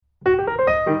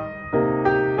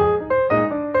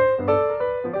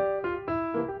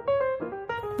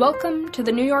Welcome to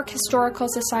the New York Historical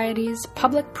Society's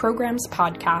Public Programs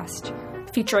Podcast,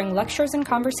 featuring lectures and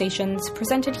conversations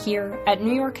presented here at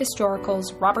New York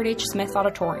Historical's Robert H. Smith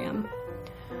Auditorium.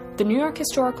 The New York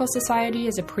Historical Society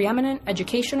is a preeminent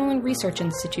educational and research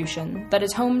institution that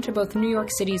is home to both New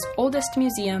York City's oldest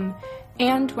museum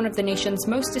and one of the nation's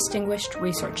most distinguished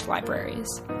research libraries.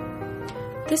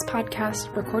 This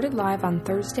podcast, recorded live on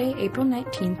Thursday, April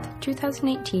 19th,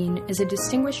 2018, is a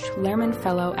distinguished Lehrman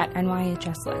Fellow at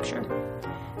NYHS lecture.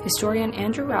 Historian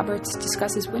Andrew Roberts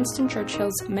discusses Winston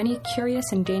Churchill's many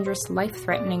curious and dangerous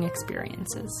life-threatening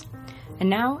experiences. And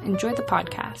now, enjoy the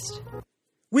podcast.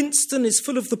 Winston is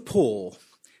full of the poor,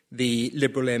 the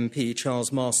Liberal MP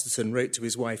Charles Masterton wrote to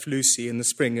his wife Lucy in the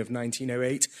spring of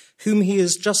 1908, whom he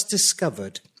has just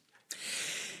discovered.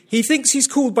 He thinks he's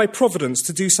called by Providence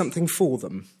to do something for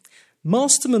them.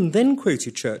 Masterman then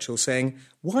quoted Churchill saying,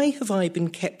 "Why have I been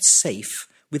kept safe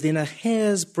within a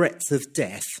hair's breadth of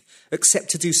death, except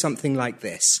to do something like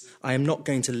this? I am not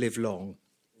going to live long."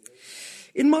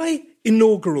 In my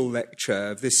inaugural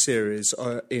lecture of this series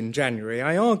in January,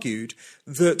 I argued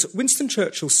that Winston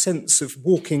Churchill's sense of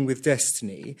walking with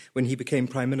destiny when he became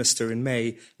Prime Minister in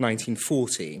May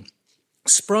 1940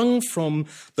 sprung from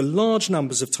the large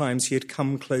numbers of times he had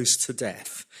come close to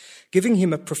death, giving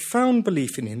him a profound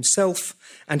belief in himself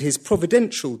and his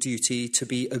providential duty to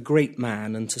be a great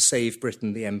man and to save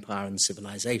Britain, the Empire and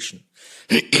civilization.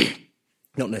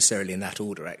 Not necessarily in that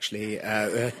order, actually.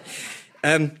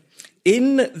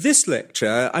 In this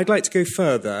lecture, I'd like to go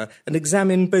further and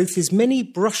examine both his many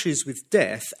brushes with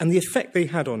death and the effect they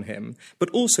had on him,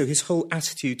 but also his whole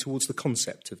attitude towards the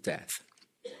concept of death.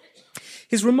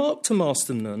 His remark to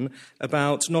Masterman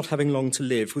about not having long to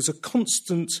live was a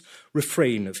constant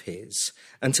refrain of his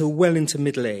until well into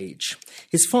middle age.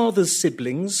 His father's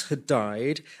siblings had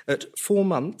died at 4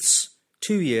 months,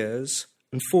 2 years,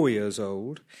 and 4 years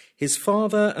old. His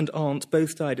father and aunt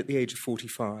both died at the age of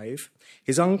 45.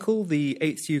 His uncle, the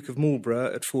 8th Duke of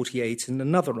Marlborough, at 48, and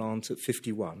another aunt at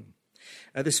 51.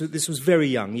 This was very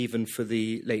young, even for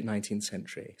the late 19th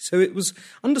century. So it was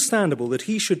understandable that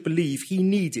he should believe he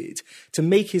needed to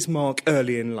make his mark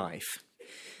early in life.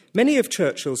 Many of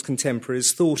Churchill's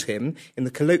contemporaries thought him, in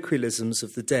the colloquialisms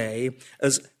of the day,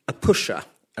 as a pusher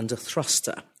and a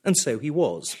thruster, and so he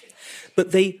was.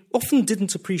 But they often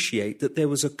didn't appreciate that there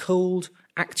was a cold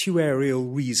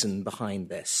actuarial reason behind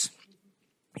this.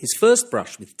 His first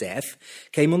brush with death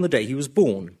came on the day he was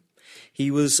born. He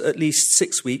was at least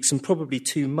 6 weeks and probably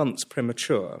 2 months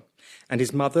premature, and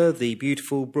his mother, the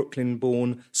beautiful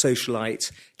Brooklyn-born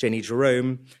socialite Jenny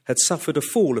Jerome, had suffered a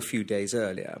fall a few days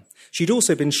earlier. She'd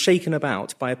also been shaken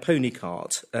about by a pony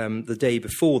cart the day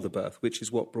before the birth, which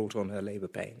is what brought on her labour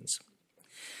pains.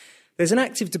 There's an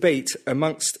active debate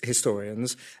amongst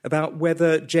historians about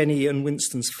whether Jenny and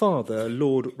Winston's father,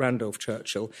 Lord Randolph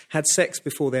Churchill, had sex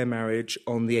before their marriage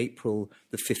on the April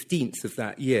the 15th of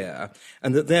that year,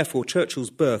 and that therefore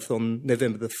Churchill's birth on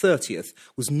November the 30th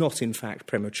was not in fact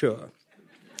premature.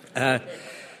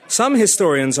 Some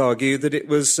historians argue that it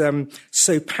was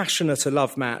so passionate a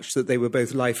love match that they were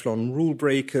both lifelong rule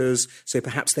breakers, so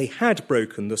perhaps they had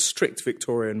broken the strict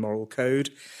Victorian moral code.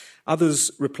 Others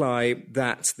reply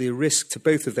that the risk to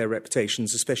both of their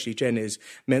reputations, especially Jenny's,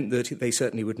 meant that they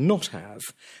certainly would not have,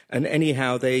 and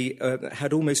anyhow they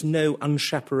had almost no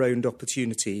unchaperoned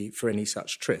opportunity for any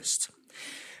such tryst.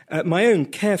 My own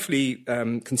carefully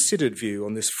considered view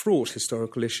on this fraught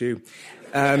historical issue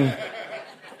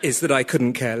is that I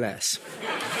couldn't care less.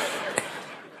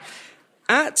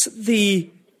 At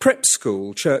the prep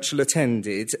school Churchill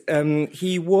attended,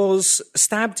 he was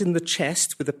stabbed in the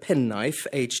chest with a penknife,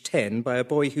 aged 10, by a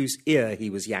boy whose ear he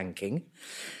was yanking.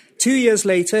 2 years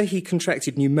later, he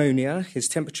contracted pneumonia. His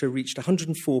temperature reached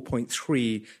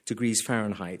 104.3 degrees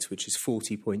Fahrenheit, which is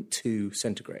 40.2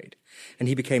 centigrade, and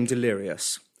he became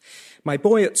delirious. "My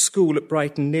boy at school at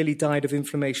Brighton nearly died of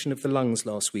inflammation of the lungs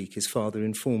last week," his father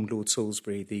informed Lord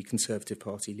Salisbury, the Conservative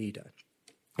Party leader.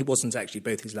 It wasn't actually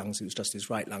both his lungs, it was just his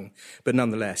right lung. But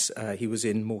nonetheless, he was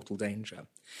in mortal danger.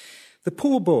 The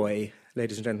poor boy,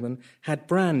 ladies and gentlemen, had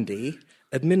brandy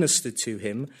administered to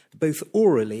him both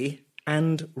orally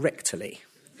and rectally.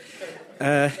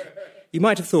 You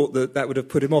might have thought that that would have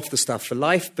put him off the stuff for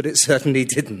life, but it certainly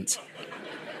didn't.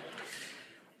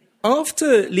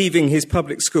 After leaving his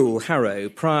public school, Harrow,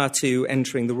 prior to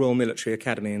entering the Royal Military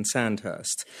Academy in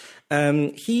Sandhurst,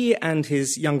 he and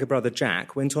his younger brother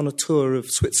Jack went on a tour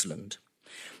of Switzerland.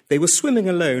 They were swimming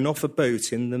alone off a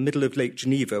boat in the middle of Lake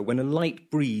Geneva when a light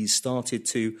breeze started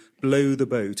to blow the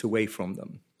boat away from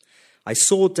them. "I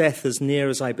saw death as near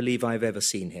as I believe I've ever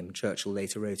seen him," Churchill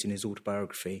later wrote in his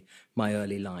autobiography, My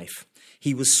Early Life.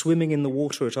 "He was swimming in the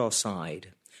water at our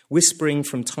side. whispering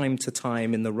from time to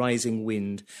time in the rising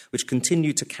wind, which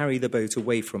continued to carry the boat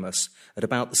away from us at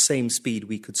about the same speed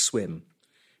we could swim.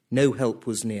 No help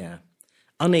was near.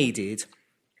 Unaided,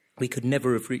 we could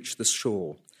never have reached the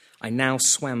shore. I now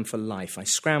swam for life. I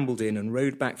scrambled in and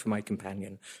rowed back for my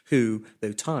companion, who,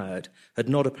 though tired, had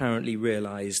not apparently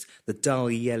realised the dull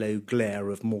yellow glare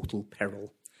of mortal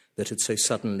peril that had so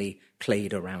suddenly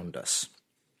played around us.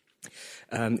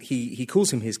 He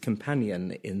calls him his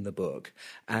companion in the book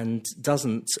and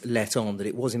doesn't let on that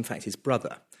it was in fact his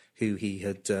brother who he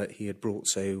had brought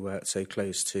so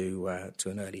close to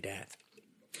an early death.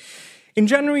 In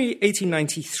January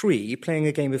 1893, playing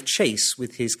a game of chase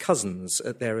with his cousins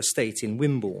at their estate in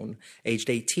Wimborne, aged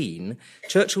 18,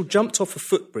 Churchill jumped off a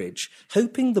footbridge,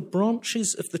 hoping the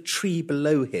branches of the tree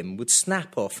below him would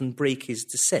snap off and break his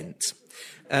descent.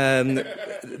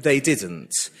 They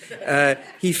didn't.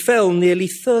 He fell nearly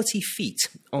 30 feet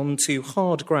onto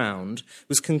hard ground,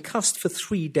 was concussed for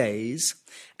 3 days,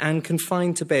 and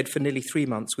confined to bed for nearly 3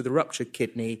 months with a ruptured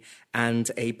kidney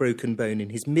and a broken bone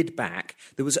in his mid-back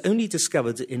that was only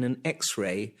discovered in an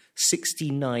X-ray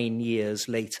 69 years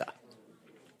later.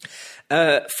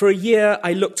 For a year,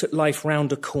 I looked at life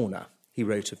round a corner, he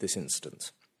wrote of this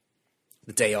incident.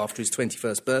 The day after his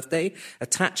 21st birthday,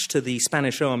 attached to the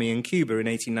Spanish army in Cuba in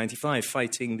 1895,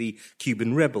 fighting the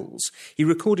Cuban rebels, he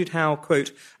recorded how,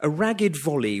 quote, a ragged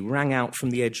volley rang out from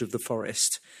the edge of the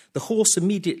forest. The horse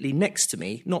immediately next to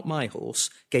me, not my horse,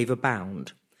 gave a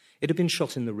bound. It had been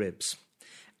shot in the ribs.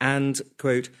 And,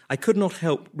 quote, I could not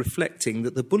help reflecting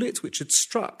that the bullet which had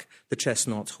struck the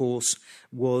chestnut horse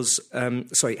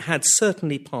had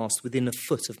certainly passed within a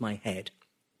foot of my head.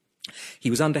 He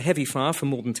was under heavy fire for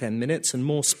more than 10 minutes and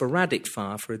more sporadic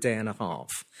fire for a day and a half.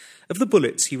 Of the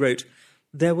bullets, he wrote,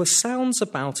 there were sounds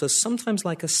about us, sometimes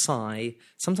like a sigh,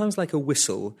 sometimes like a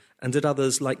whistle, and at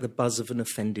others like the buzz of an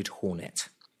offended hornet.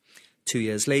 2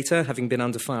 years later, having been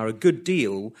under fire a good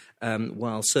deal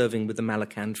while serving with the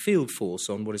Malakand Field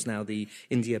Force on what is now the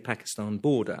India-Pakistan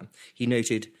border, he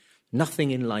noted,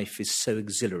 nothing in life is so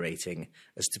exhilarating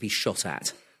as to be shot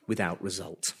at without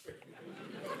result.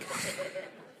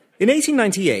 In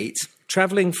 1898,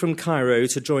 travelling from Cairo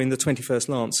to join the 21st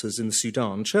Lancers in the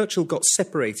Sudan, Churchill got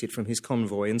separated from his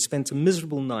convoy and spent a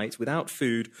miserable night without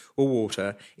food or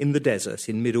water in the desert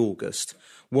in mid-August,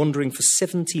 wandering for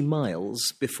 70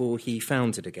 miles before he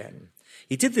found it again.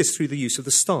 He did this through the use of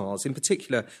the stars, in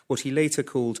particular what he later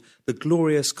called the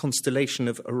glorious constellation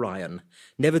of Orion.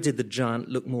 Never did the giant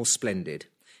look more splendid.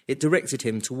 It directed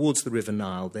him towards the River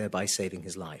Nile, thereby saving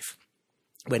his life.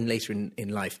 When later in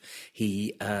life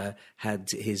he had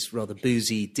his rather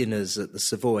boozy dinners at the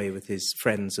Savoy with his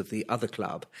friends of the other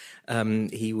club,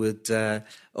 he would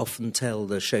often tell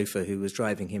the chauffeur who was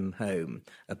driving him home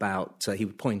about, he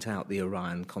would point out the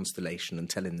Orion constellation and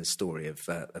tell him the story of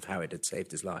how it had saved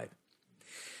his life.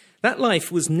 That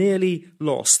life was nearly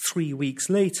lost 3 weeks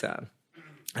later.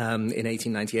 In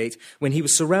 1898, when he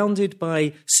was surrounded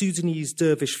by Sudanese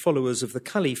dervish followers of the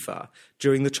Khalifa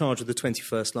during the charge of the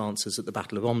 21st Lancers at the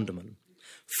Battle of Omdurman.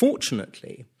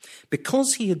 Fortunately,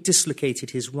 because he had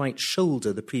dislocated his right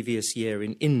shoulder the previous year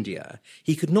in India,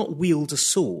 he could not wield a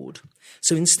sword.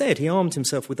 So instead, he armed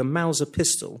himself with a Mauser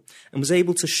pistol and was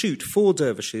able to shoot 4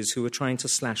 dervishes who were trying to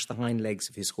slash the hind legs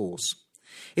of his horse.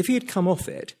 If he had come off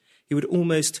it, he would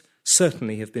almost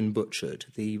certainly have been butchered.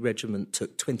 The regiment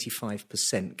took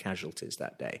 25% casualties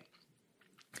that day.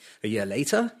 A year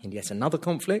later, in yet another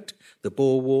conflict, the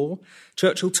Boer War,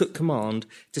 Churchill took command,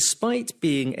 despite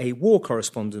being a war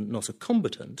correspondent, not a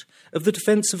combatant, of the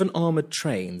defence of an armoured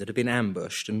train that had been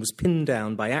ambushed and was pinned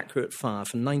down by accurate fire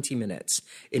for 90 minutes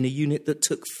in a unit that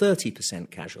took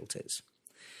 30% casualties.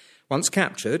 Once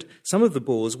captured, some of the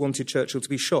Boers wanted Churchill to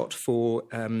be shot for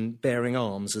bearing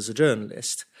arms as a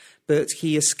journalist, but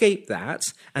he escaped that,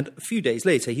 and a few days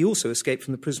later he also escaped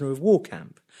from the prisoner of war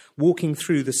camp, walking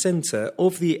through the centre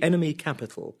of the enemy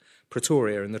capital,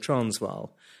 Pretoria in the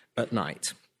Transvaal, at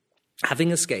night.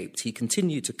 Having escaped, he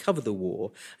continued to cover the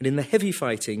war, and in the heavy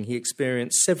fighting he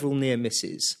experienced several near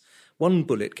misses. One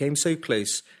bullet came so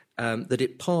close that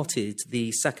it parted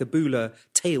the Sakabula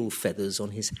tail feathers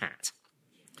on his hat.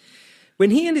 When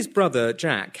he and his brother,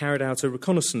 Jack, carried out a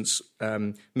reconnaissance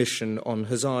mission on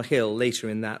Hussar Hill later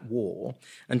in that war,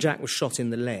 and Jack was shot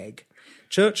in the leg,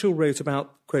 Churchill wrote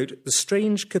about, quote, the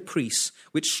strange caprice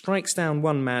which strikes down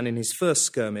one man in his first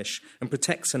skirmish and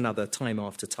protects another time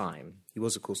after time. He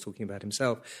was, of course, talking about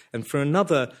himself. And for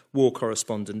another war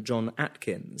correspondent, John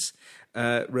Atkins,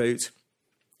 wrote,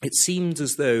 it seemed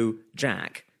as though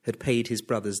Jack had paid his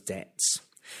brother's debts.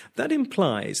 That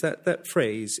implies, that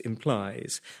phrase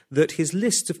implies, that his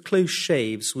list of close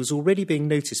shaves was already being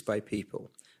noticed by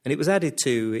people, And it was added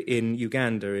to in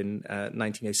Uganda in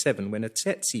 1907 when a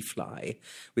tsetse fly,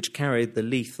 which carried the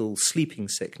lethal sleeping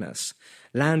sickness,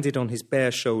 landed on his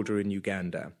bare shoulder in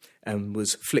Uganda and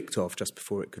was flicked off just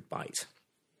before it could bite,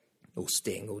 or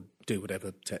sting, or do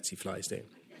whatever tsetse flies do.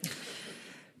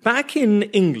 Back in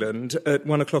England at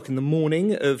 1 o'clock in the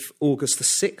morning of August the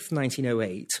 6th,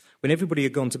 1908, when everybody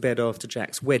had gone to bed after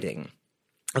Jack's wedding,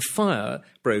 a fire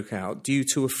broke out due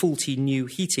to a faulty new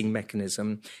heating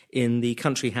mechanism in the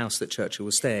country house that Churchill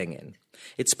was staying in.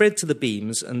 It spread to the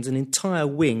beams, and an entire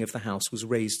wing of the house was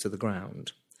razed to the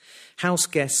ground. House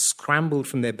guests scrambled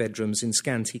from their bedrooms in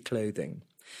scanty clothing.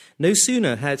 No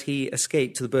sooner had he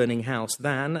escaped to the burning house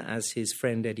than, as his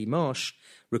friend Eddie Marsh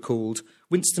recalled,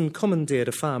 Winston commandeered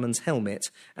a fireman's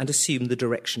helmet and assumed the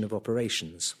direction of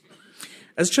operations.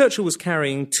 As Churchill was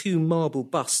carrying 2 marble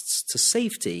busts to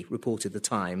safety, reported the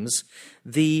Times,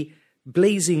 the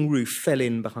blazing roof fell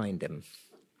in behind him.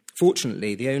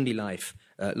 Fortunately, the only life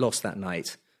lost that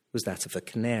night was that of a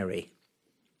canary.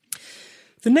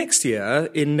 The next year,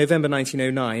 in November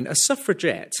 1909, a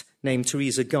suffragette named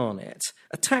Teresa Garnett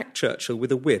attacked Churchill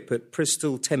with a whip at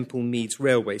Bristol Temple Meads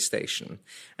railway station,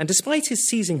 and despite his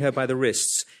seizing her by the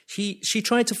wrists, she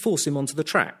tried to force him onto the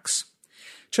tracks.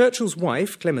 Churchill's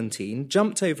wife, Clementine,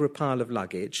 jumped over a pile of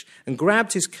luggage and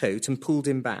grabbed his coat and pulled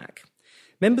him back.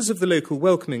 Members of the local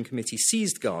welcoming committee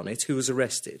seized Garnett, who was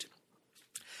arrested.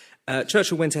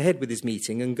 Churchill went ahead with his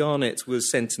meeting, and Garnett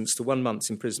was sentenced to 1 month's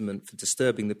imprisonment for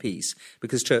disturbing the peace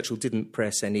because Churchill didn't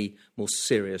press any more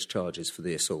serious charges for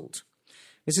the assault.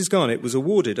 Mrs. Garnett was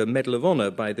awarded a Medal of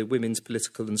Honour by the Women's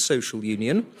Political and Social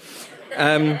Union,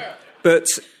 but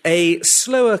a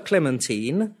slower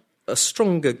Clementine, a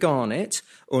stronger Garnett,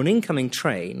 or an incoming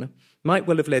train might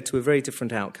well have led to a very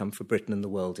different outcome for Britain and the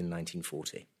world in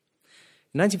 1940.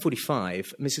 In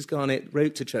 1945, Mrs. Garnett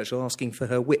wrote to Churchill asking for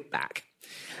her whip back.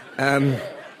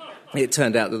 It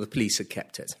turned out that the police had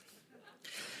kept it.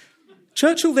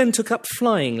 Churchill then took up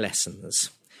flying lessons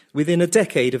within a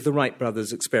decade of the Wright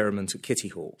brothers' experiment at Kitty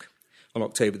Hawk. On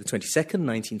October the 22nd,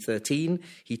 1913,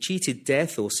 he cheated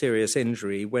death or serious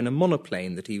injury when a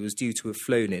monoplane that he was due to have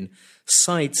flown in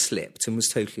side-slipped and was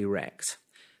totally wrecked.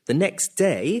 The next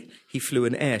day, he flew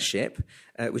an airship,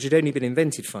 which had only been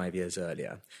invented 5 years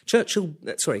earlier.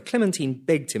 Clementine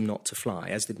begged him not to fly,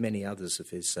 as did many others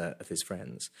of his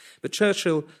friends. But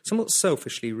Churchill somewhat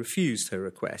selfishly refused her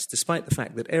request, despite the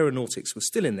fact that aeronautics was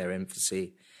still in their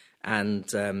infancy and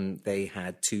they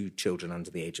had 2 children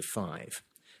under the age of 5.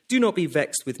 "Do not be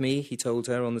vexed with me," he told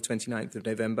her on the 29th of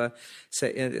November,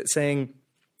 saying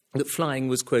that flying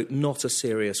was, quote, "not a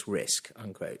serious risk,"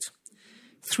 unquote.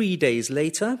 3 days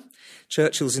later,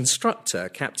 Churchill's instructor,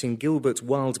 Captain Gilbert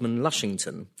Wildman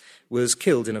Lushington, was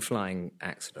killed in a flying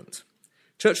accident.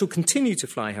 Churchill continued to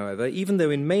fly, however, even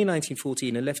though in May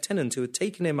 1914 a lieutenant who had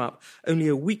taken him up only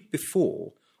a week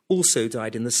before also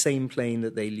died in the same plane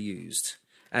that they used,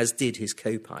 as did his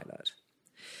co-pilot.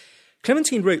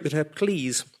 Clementine wrote that her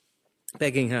pleas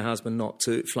begging her husband not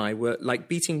to fly were like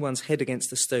beating one's head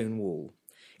against a stone wall.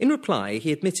 In reply,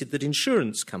 he admitted that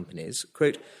insurance companies,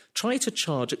 quote, "try to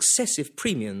charge excessive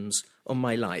premiums on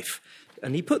my life."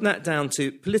 And he put that down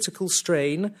to political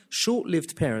strain,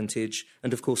 short-lived parentage,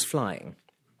 and, of course, flying.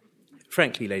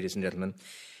 Frankly, ladies and gentlemen,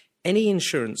 any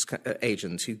insurance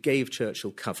agent who gave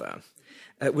Churchill cover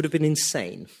would have been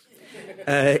insane,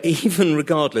 even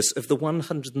regardless of the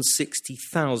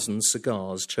 160,000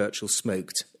 cigars Churchill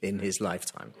smoked in his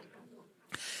lifetime.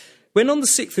 When on the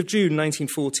 6th of June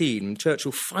 1914,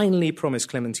 Churchill finally promised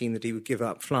Clementine that he would give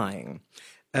up flying,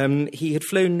 he had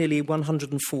flown nearly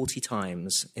 140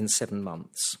 times in 7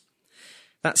 months.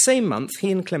 That same month, he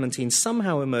and Clementine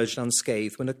somehow emerged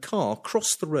unscathed when a car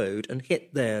crossed the road and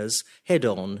hit theirs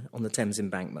head-on the Thames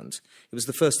embankment. It was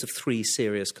the first of 3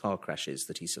 serious car crashes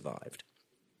that he survived.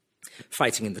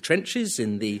 Fighting in the trenches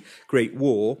in the Great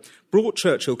War brought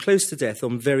Churchill close to death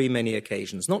on very many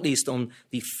occasions, not least on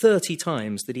the 30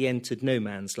 times that he entered no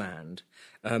man's land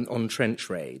on trench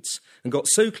raids, and got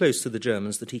so close to the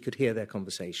Germans that he could hear their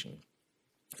conversation.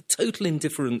 Total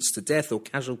indifference to death or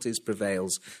casualties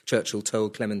prevails, Churchill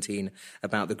told Clementine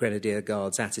about the Grenadier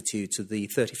Guards' attitude to the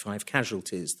 35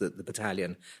 casualties that the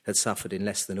battalion had suffered in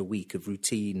less than a week of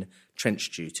routine trench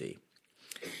duty.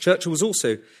 Churchill was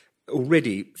also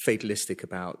already fatalistic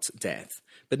about death,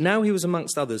 but now he was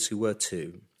amongst others who were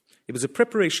too. It was a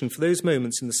preparation for those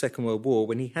moments in the Second World War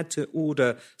when he had to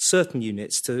order certain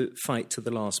units to fight to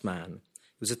the last man.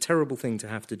 It was a terrible thing to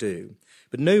have to do,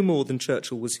 but no more than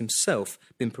Churchill was himself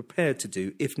been prepared to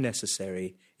do, if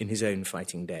necessary, in his own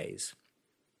fighting days.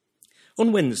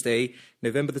 On Wednesday,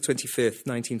 November the 25th,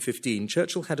 1915,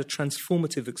 Churchill had a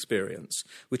transformative experience,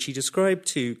 which he described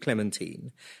to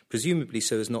Clementine, presumably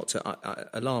so as not to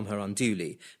alarm her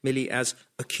unduly, merely as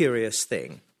a curious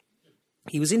thing.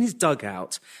 He was in his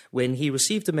dugout when he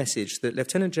received a message that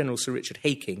Lieutenant General Sir Richard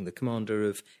Haking, the commander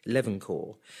of 11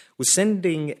 Corps, was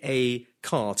sending a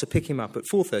car to pick him up at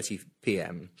 4:30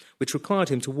 p.m., which required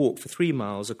him to walk for 3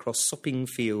 miles across sopping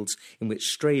fields in which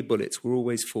stray bullets were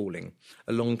always falling,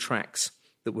 along tracks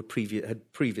that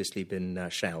had previously been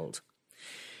shelled.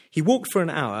 He walked for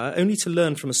an hour, only to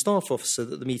learn from a staff officer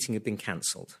that the meeting had been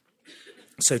cancelled.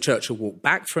 So Churchill walked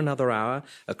back for another hour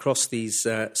across these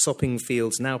sopping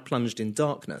fields now plunged in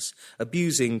darkness,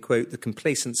 abusing, quote, the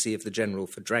complacency of the general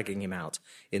for dragging him out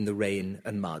in the rain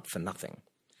and mud for nothing.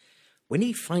 When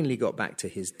he finally got back to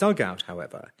his dugout,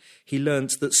 however, he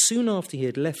learnt that soon after he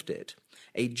had left it,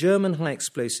 a German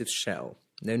high-explosive shell,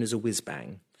 known as a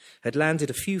whiz-bang, had landed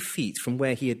a few feet from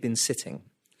where he had been sitting,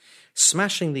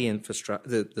 smashing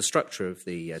the structure of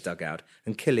the dugout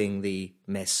and killing the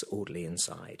mess orderly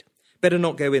inside. "Better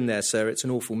not go in there, sir. It's an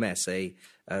awful mess," a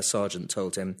sergeant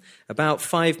told him. "About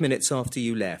 5 minutes after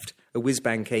you left, a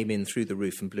whiz-bang came in through the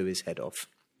roof and blew his head off."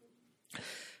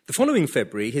 The following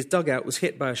February, his dugout was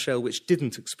hit by a shell which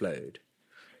didn't explode.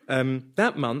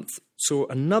 That month saw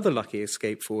another lucky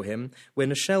escape for him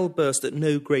when a shell burst at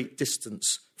no great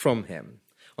distance from him.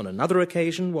 On another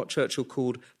occasion, what Churchill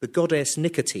called the goddess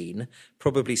nicotine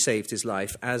probably saved his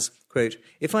life as, quote,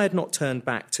 "If I had not turned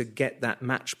back to get that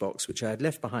matchbox which I had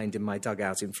left behind in my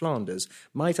dugout in Flanders,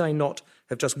 might I not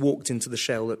have just walked into the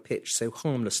shell that pitched so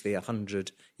harmlessly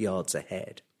 100 yards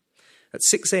ahead?" At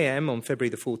 6 a.m. on February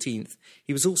the 14th,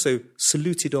 he was also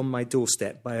saluted on my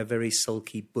doorstep by a very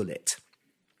sulky bullet.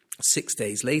 6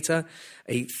 days later,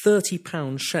 a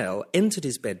 30-pound shell entered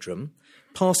his bedroom,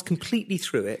 passed completely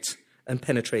through it, and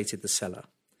penetrated the cellar.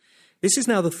 "This is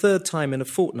now the third time in a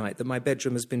fortnight that my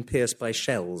bedroom has been pierced by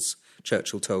shells,"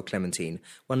 Churchill told Clementine.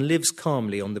 "One lives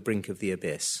calmly on the brink of the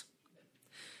abyss."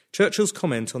 Churchill's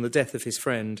comment on the death of his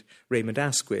friend Raymond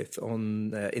Asquith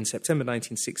in September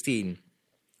 1916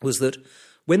 was that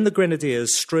when the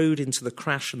Grenadiers strode into the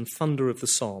crash and thunder of the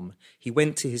Somme, he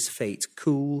went to his fate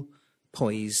cool,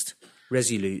 poised,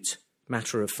 resolute,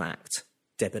 matter-of-fact,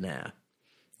 debonair.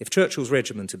 If Churchill's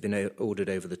regiment had been ordered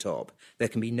over the top, there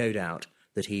can be no doubt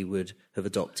that he would have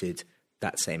adopted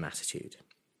that same attitude.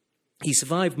 He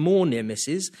survived more near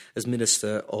misses as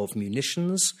Minister of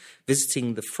Munitions,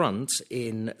 visiting the front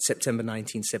in September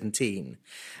 1917.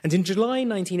 And in July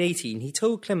 1918, he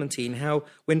told Clementine how,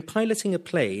 when piloting a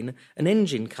plane, an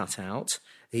engine cut out.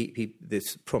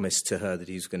 This promise to her that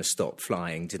he was going to stop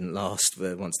flying didn't last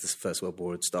once the First World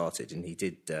War had started, and he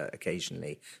did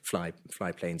occasionally fly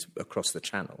planes across the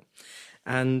Channel.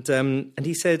 And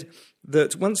he said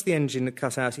that once the engine had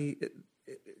cut out, he'd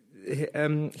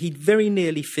very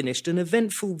nearly finished an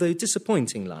eventful, though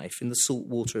disappointing, life in the salt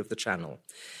water of the Channel.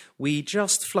 "We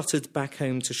just fluttered back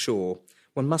home to shore.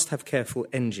 One must have careful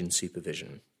engine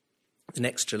supervision." The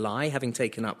next July, having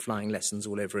taken up flying lessons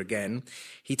all over again,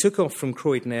 he took off from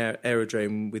Croydon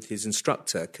Aerodrome with his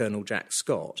instructor, Colonel Jack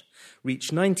Scott,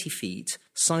 reached 90 feet,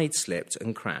 side-slipped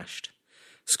and crashed.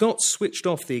 Scott switched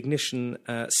off the ignition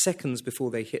seconds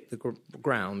before they hit the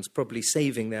ground, probably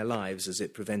saving their lives as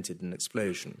it prevented an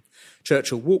explosion.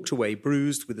 Churchill walked away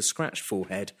bruised with a scratched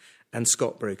forehead, and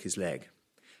Scott broke his leg.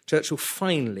 Churchill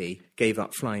finally gave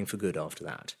up flying for good after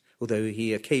that, although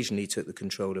he occasionally took the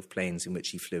control of planes in which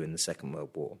he flew in the Second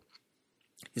World War.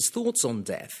 His thoughts on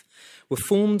death were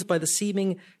formed by the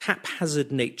seeming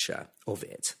haphazard nature of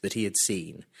it that he had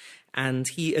seen, and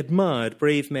he admired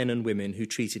brave men and women who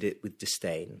treated it with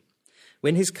disdain.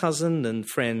 When his cousin and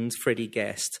friend, Freddie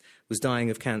Guest, was dying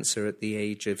of cancer at the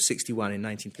age of 61 in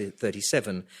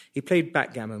 1937, he played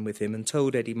backgammon with him and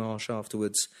told Eddie Marsh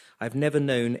afterwards, "I've never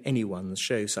known anyone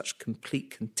show such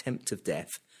complete contempt of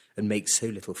death and make so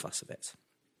little fuss of it."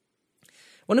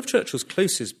 One of Churchill's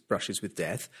closest brushes with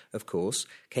death, of course,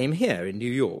 came here in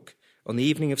New York on the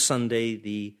evening of Sunday,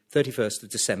 the 31st of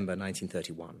December,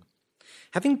 1931.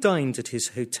 Having dined at his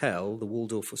hotel, the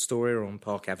Waldorf Astoria on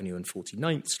Park Avenue and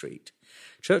 49th Street,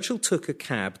 Churchill took a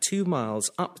cab 2 miles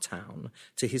uptown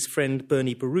to his friend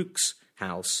Bernie Baruch's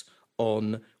house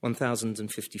on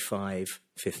 1055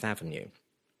 Fifth Avenue,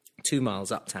 2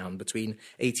 miles uptown between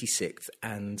 86th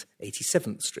and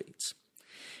 87th Streets.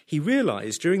 He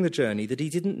realised during the journey that he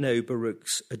didn't know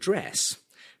Baruch's address,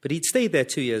 but he'd stayed there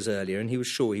 2 years earlier and he was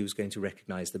sure he was going to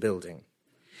recognise the building.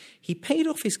 He paid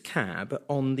off his cab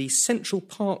on the Central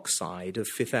Park side of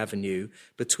Fifth Avenue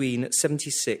between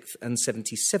 76th and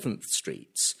 77th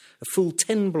Streets, a full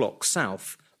 10 blocks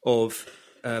south of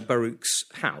Baruch's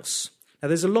house. Now,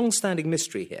 there's a long-standing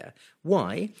mystery here.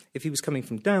 Why, if he was coming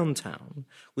from downtown,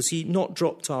 was he not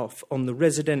dropped off on the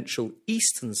residential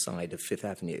eastern side of Fifth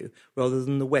Avenue rather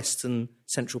than the western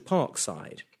Central Park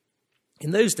side?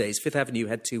 In those days, Fifth Avenue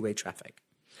had two-way traffic.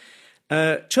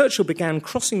 Churchill began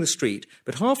crossing the street,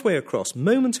 but halfway across,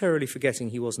 momentarily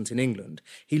forgetting he wasn't in England,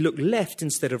 he looked left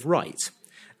instead of right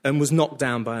and was knocked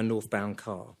down by a northbound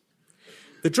car.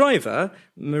 The driver,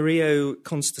 Mario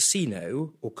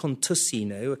Constantino, or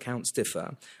Contusino, accounts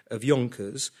differ, of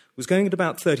Yonkers, was going at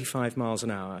about 35 miles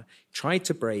an hour, tried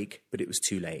to brake, but it was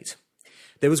too late.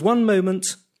 There was one moment,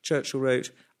 Churchill wrote,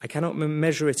 I cannot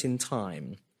measure it in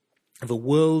time, of a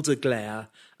world aglare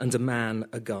and a man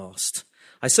aghast.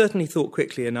 I certainly thought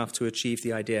quickly enough to achieve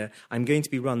the idea, I'm going to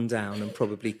be run down and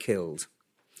probably killed.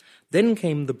 Then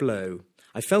came the blow.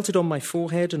 I felt it on my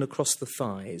forehead and across the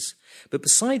thighs. But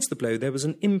besides the blow, there was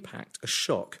an impact, a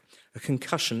shock, a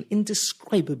concussion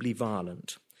indescribably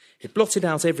violent. It blotted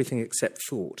out everything except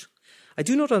thought. I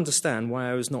do not understand why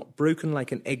I was not broken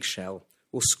like an eggshell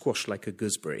or squashed like a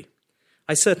gooseberry.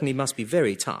 I certainly must be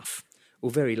very tough,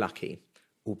 or very lucky,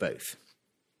 or both.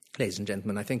 Ladies and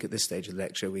gentlemen, I think at this stage of the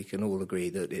lecture we can all agree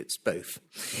that it's both.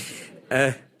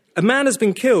 A man has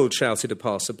been killed, shouted a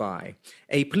passer-by.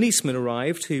 A policeman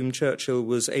arrived, whom Churchill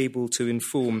was able to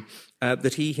inform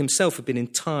that he himself had been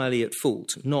entirely at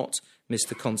fault, not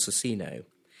Mr. Constantino.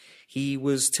 He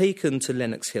was taken to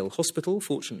Lenox Hill Hospital,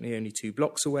 fortunately only 2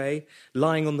 blocks away,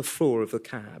 lying on the floor of a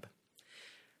cab.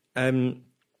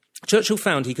 Churchill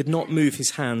found he could not move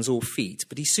his hands or feet,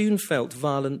 but he soon felt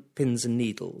violent pins and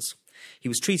needles. He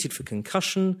was treated for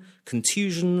concussion,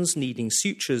 contusions, needing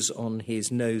sutures on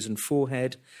his nose and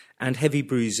forehead, and heavy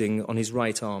bruising on his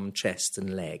right arm, chest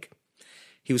and leg.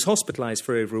 He was hospitalised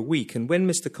for over a week, and when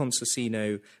Mr.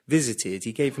 Constantino visited,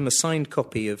 he gave him a signed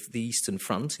copy of The Eastern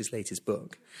Front, his latest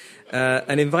book,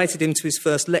 and invited him to his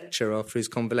first lecture after his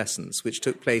convalescence, which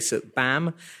took place at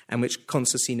BAM, and which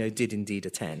Constantino did indeed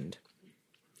attend.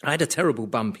 I had a terrible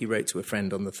bump, he wrote to a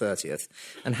friend on the 30th,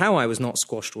 and how I was not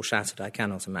squashed or shattered I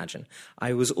cannot imagine.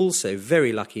 I was also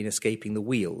very lucky in escaping the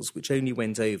wheels, which only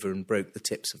went over and broke the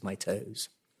tips of my toes.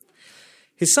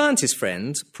 His scientist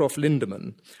friend, Prof.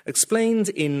 Lindemann, explained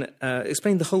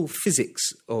the whole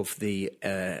physics of the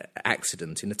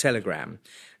accident in a telegram,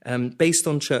 based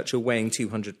on Churchill weighing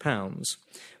 200 pounds,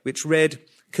 which read,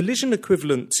 collision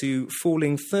equivalent to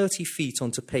falling 30 feet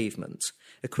onto pavement,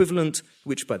 equivalent,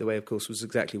 which, by the way, of course, was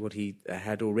exactly what he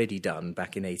had already done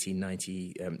back in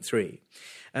 1893,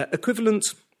 equivalent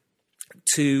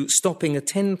to stopping a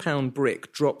 10-pound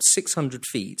brick dropped 600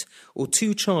 feet or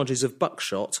 2 charges of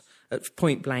buckshot at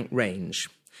point-blank range.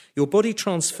 Your body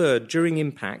transferred during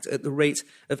impact at the rate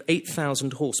of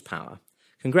 8,000 horsepower.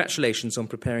 Congratulations on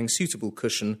preparing suitable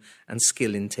cushion and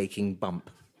skill in taking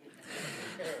bump.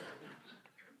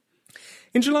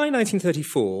 In July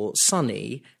 1934,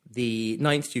 Sonny, the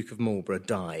 9th Duke of Marlborough,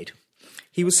 died.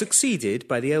 He was succeeded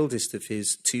by the eldest of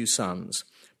his 2 sons.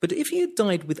 But if he had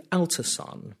died without a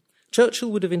son,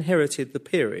 Churchill would have inherited the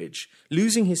peerage,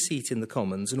 losing his seat in the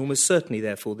Commons and almost certainly,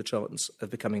 therefore, the chance of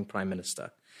becoming Prime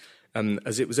Minister,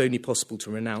 as it was only possible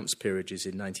to renounce peerages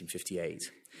in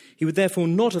 1958. He would therefore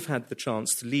not have had the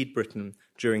chance to lead Britain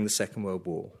during the Second World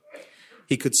War.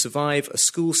 He could survive a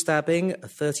school stabbing, a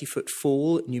 30-foot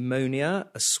fall, pneumonia,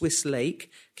 a Swiss lake,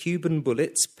 Cuban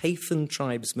bullets, Pathan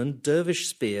tribesmen, dervish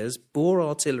spears, Boer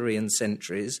artillery and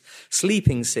sentries,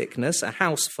 sleeping sickness, a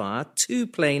house fire, 2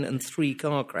 plane and 3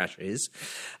 car crashes,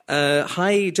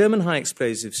 German high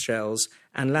explosive shells,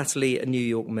 and latterly a New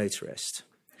York motorist.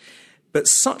 But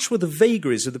such were the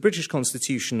vagaries of the British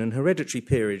Constitution and hereditary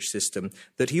peerage system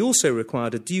that he also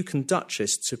required a Duke and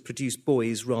Duchess to produce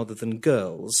boys rather than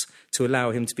girls to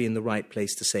allow him to be in the right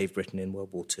place to save Britain in World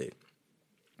War II.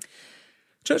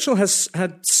 Churchill has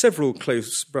had several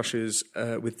close brushes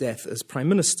with death as Prime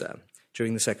Minister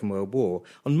during the Second World War.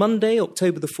 On Monday,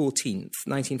 October the 14th,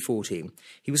 1940,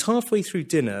 he was halfway through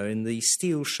dinner in the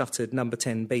steel-shuttered number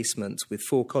 10 basement with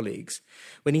 4 colleagues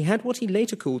when he had what he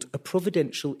later called a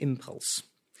providential impulse.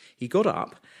 He got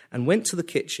up and went to the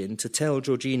kitchen to tell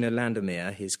Georgina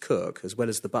Landermere, his cook, as well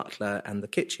as the butler and the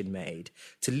kitchen maid,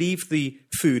 to leave the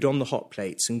food on the hot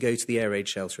plates and go to the air raid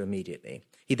shelter immediately.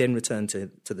 He then returned to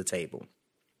the table.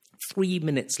 3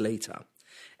 minutes later,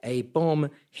 a bomb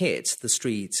hit the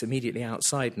streets immediately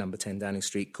outside number 10 Downing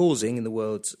Street, causing, in the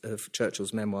words of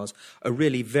Churchill's memoirs, a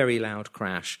really very loud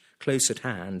crash close at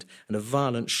hand, and a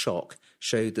violent shock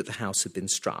showed that the house had been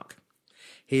struck.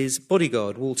 His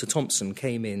bodyguard, Walter Thompson,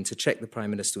 came in to check the Prime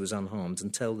Minister was unharmed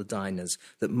and tell the diners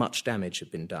that much damage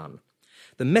had been done.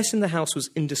 The mess in the house was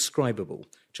indescribable,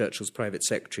 Churchill's private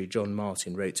secretary, John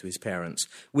Martin, wrote to his parents.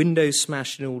 Windows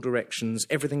smashed in all directions,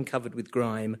 everything covered with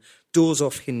grime, doors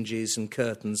off hinges and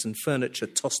curtains, and furniture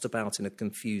tossed about in a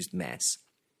confused mess.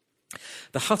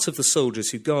 The hut of the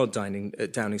soldiers who guard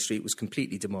Downing Street was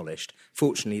completely demolished.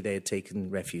 Fortunately, they had taken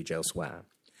refuge elsewhere.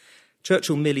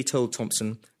 Churchill merely told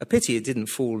Thompson, "A pity it didn't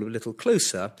fall a little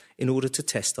closer in order to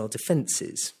test our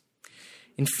defences."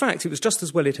 In fact, it was just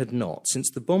as well it had not, since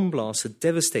the bomb blast had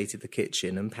devastated the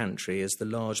kitchen and pantry as the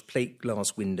large plate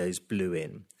glass windows blew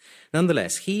in.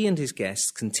 Nonetheless, he and his guests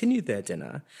continued their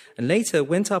dinner and later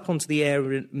went up onto the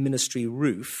Air Ministry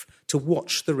roof to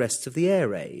watch the rest of the air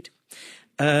raid.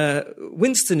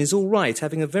 Winston is all right,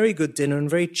 having a very good dinner and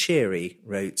very cheery,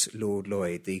 wrote Lord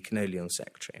Lloyd, the colonial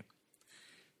secretary.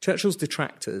 Churchill's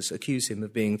detractors accuse him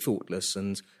of being thoughtless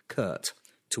and curt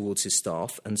towards his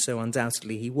staff, and so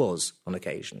undoubtedly he was on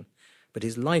occasion. But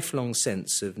his lifelong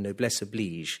sense of noblesse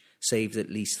oblige saved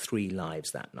at least 3 lives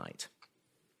that night.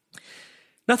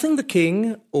 Nothing the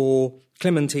King or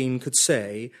Clementine could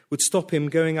say would stop him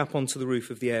going up onto the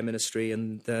roof of the Air Ministry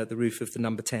and the roof of the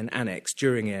No. 10 Annex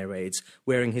during air raids,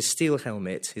 wearing his steel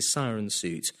helmet, his siren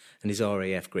suit, and his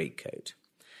RAF greatcoat.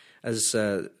 As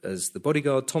the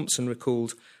bodyguard, Thompson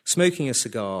recalled smoking a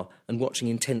cigar and watching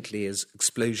intently as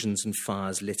explosions and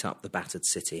fires lit up the battered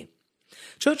city.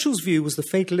 Churchill's view was the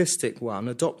fatalistic one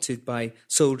adopted by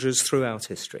soldiers throughout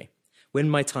history. "When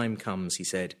my time comes," he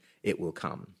said, "it will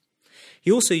come."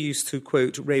 He also used to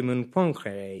quote Raymond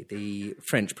Poincaré, the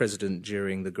French president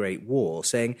during the Great War,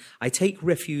 saying, "I take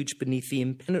refuge beneath the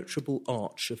impenetrable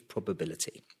arch of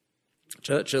probability."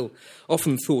 Churchill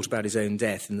often thought about his own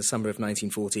death in the summer of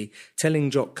 1940, telling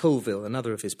Jock Colville,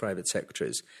 another of his private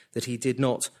secretaries, that he did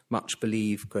not much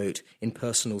believe, quote, in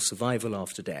personal survival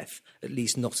after death, at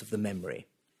least not of the memory.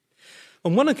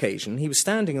 On one occasion, he was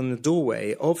standing in the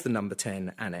doorway of the No.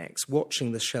 10 Annex,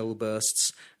 watching the shell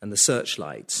bursts and the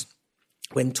searchlights,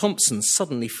 when Thompson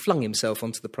suddenly flung himself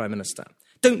onto the Prime Minister.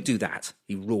 "Don't do that,"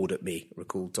 he roared at me,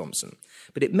 recalled Thompson.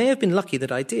 But it may have been lucky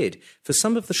that I did, for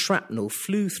some of the shrapnel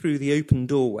flew through the open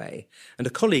doorway, and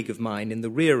a colleague of mine in the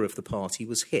rear of the party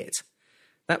was hit.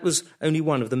 That was only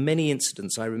one of the many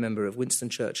incidents I remember of Winston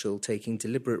Churchill taking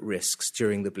deliberate risks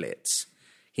during the Blitz.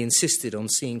 He insisted on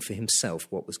seeing for himself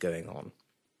what was going on.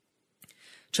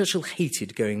 Churchill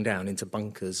hated going down into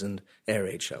bunkers and air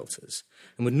raid shelters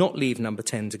and would not leave No.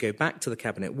 10 to go back to the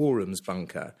Cabinet War Room's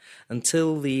bunker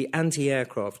until the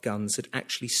anti-aircraft guns had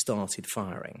actually started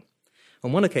firing.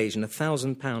 On one occasion, a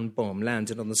 1,000-pound bomb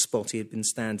landed on the spot he had been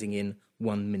standing in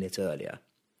 1 minute earlier.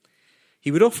 He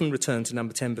would often return to No.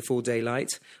 10 before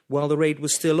daylight while the raid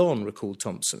was still on, recalled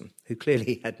Thompson, who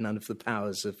clearly had none of the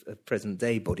powers of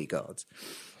present-day bodyguards.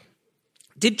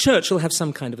 Did Churchill have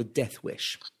some kind of a death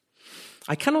wish?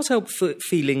 "I cannot help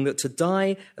feeling that to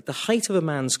die at the height of a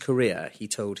man's career," he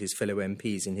told his fellow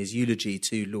MPs in his eulogy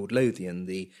to Lord Lothian,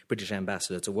 the British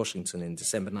ambassador to Washington in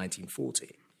December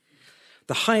 1940.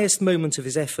 "The highest moment of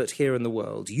his effort here in the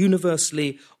world,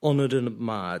 universally honoured and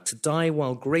admired, to die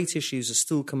while great issues are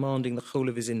still commanding the whole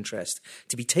of his interest,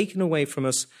 to be taken away from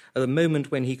us at a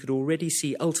moment when he could already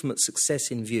see ultimate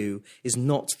success in view, is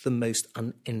not the most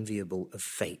unenviable of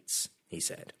fates," he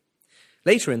said.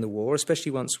 Later in the war,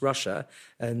 especially once Russia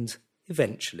and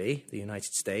eventually the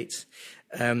United States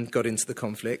got into the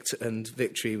conflict and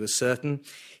victory was certain,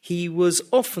 he was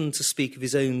often to speak of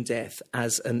his own death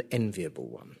as an enviable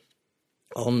one.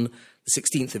 On the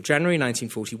 16th of January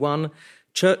 1941,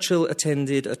 Churchill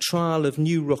attended a trial of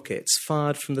new rockets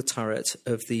fired from the turret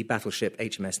of the battleship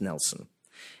HMS Nelson.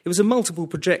 It was a multiple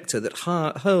projector that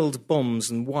hurled bombs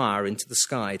and wire into the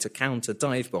sky to counter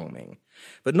dive bombing,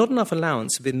 but not enough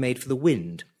allowance had been made for the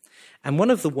wind, and one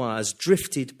of the wires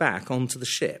drifted back onto the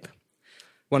ship.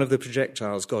 One of the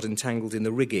projectiles got entangled in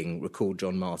the rigging, recalled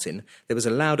John Martin. There was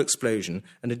a loud explosion,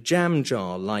 and a jam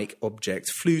jar-like object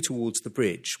flew towards the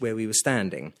bridge where we were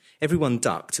standing. Everyone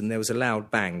ducked, and there was a loud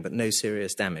bang, but no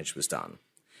serious damage was done.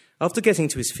 After getting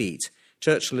to his feet,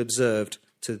 Churchill observed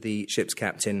to the ship's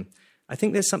captain, "I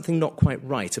think there's something not quite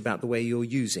right about the way you're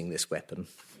using this weapon."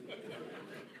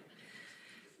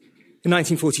 In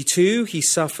 1942, he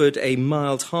suffered a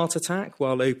mild heart attack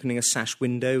while opening a sash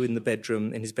window in his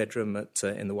bedroom in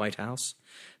the White House.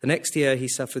 The next year, he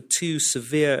suffered 2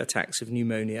 severe attacks of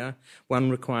pneumonia, one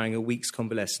requiring a week's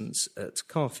convalescence at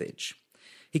Carthage.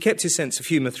 He kept his sense of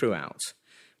humour throughout.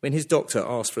 When his doctor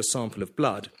asked for a sample of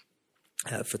blood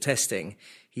for testing,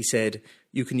 he said,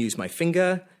 "You can use my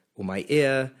finger or my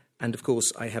ear, and of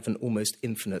course I have an almost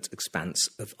infinite expanse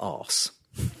of arse."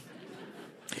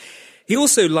 He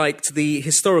also liked the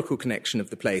historical connection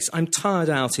of the place. "I'm tired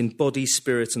out in body,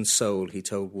 spirit and soul," he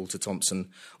told Walter Thompson.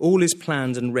 "All is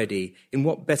planned and ready. In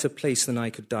what better place than I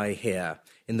could die here,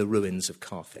 in the ruins of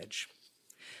Carthage?"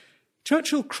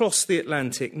 Churchill crossed the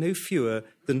Atlantic no fewer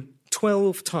than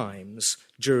 12 times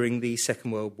during the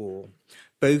Second World War,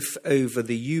 both over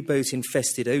the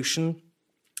U-boat-infested ocean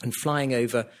and flying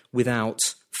over without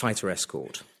fighter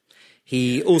escort.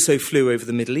 He also flew over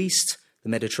the Middle East, the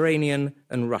Mediterranean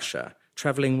and Russia,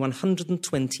 travelling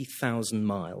 120,000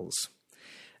 miles,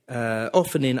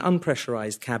 often in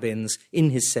unpressurised cabins in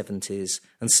his 70s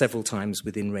and several times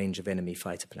within range of enemy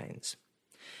fighter planes.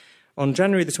 On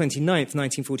January the 29th,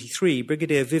 1943,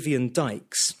 Brigadier Vivian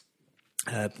Dykes,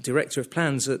 Director of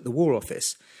Plans at the War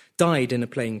Office, died in a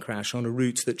plane crash on a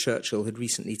route that Churchill had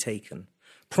recently taken,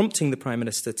 prompting the Prime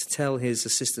Minister to tell his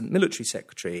Assistant Military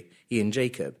Secretary, Ian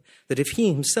Jacob, that if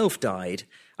he himself died,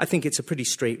 "I think it's a pretty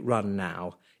straight run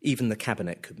now. Even the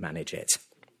Cabinet could manage it."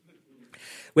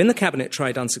 When the Cabinet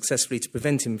tried unsuccessfully to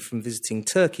prevent him from visiting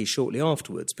Turkey shortly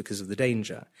afterwards because of the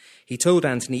danger, he told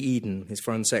Anthony Eden, his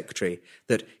Foreign Secretary,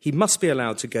 that he must be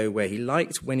allowed to go where he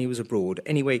liked when he was abroad.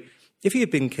 Anyway, if he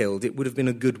had been killed, it would have been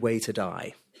a good way to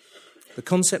die. The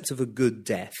concept of a good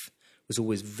death was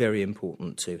always very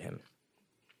important to him.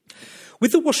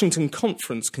 With the Washington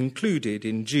Conference concluded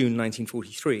in June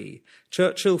 1943,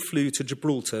 Churchill flew to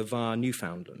Gibraltar via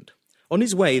Newfoundland. On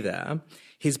his way there,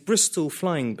 his Bristol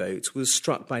flying boat was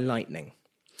struck by lightning.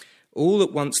 "All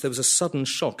at once there was a sudden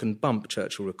shock and bump,"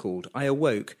 Churchill recalled. "I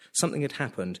awoke. Something had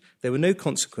happened. There were no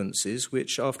consequences,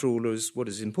 which, after all, is what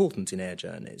is important in air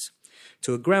journeys.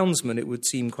 To a groundsman, it would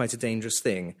seem quite a dangerous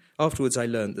thing. Afterwards, I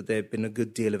learned that there had been a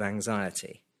good deal of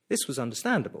anxiety." This was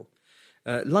understandable.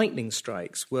 Lightning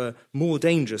strikes were more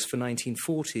dangerous for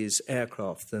 1940s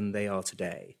aircraft than they are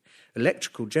today.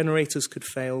 Electrical generators could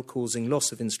fail, causing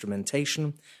loss of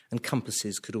instrumentation, and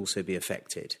compasses could also be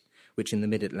affected, which in the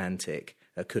mid-Atlantic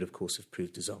could, of course, have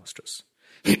proved disastrous.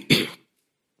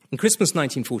 In Christmas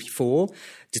 1944,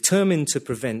 determined to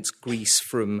prevent Greece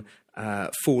from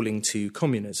falling to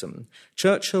communism,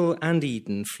 Churchill and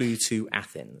Eden flew to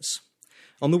Athens.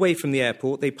 On the way from the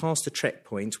airport, they passed a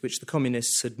checkpoint which the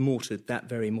communists had mortared that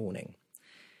very morning.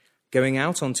 Going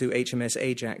out onto HMS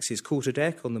Ajax's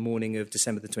quarterdeck on the morning of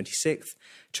December the 26th,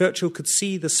 Churchill could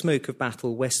see the smoke of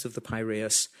battle west of the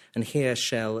Piraeus and hear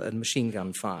shell and machine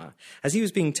gun fire. As he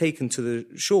was being taken to the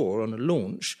shore on a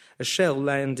launch, a shell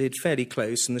landed fairly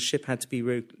close and the ship had to be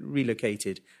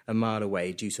relocated a mile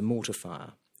away due to mortar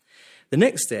fire. The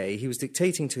next day, he was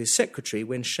dictating to his secretary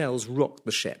when shells rocked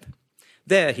the ship.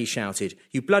 "There," he shouted,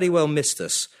 "you bloody well missed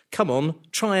us. Come on,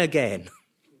 try again."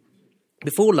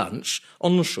 Before lunch,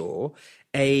 on shore,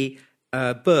 a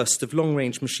burst of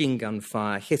long-range machine gun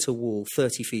fire hit a wall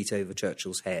 30 feet over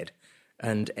Churchill's head,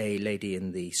 and a lady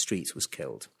in the street was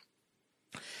killed.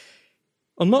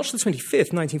 On March the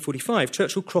 25th, 1945,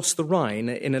 Churchill crossed the Rhine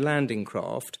in a landing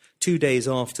craft 2 days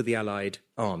after the Allied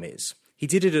armies. He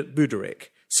did it at Buderick,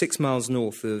 6 miles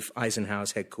north of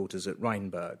Eisenhower's headquarters at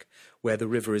Rheinberg, where the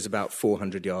river is about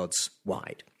 400 yards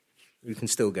wide. You can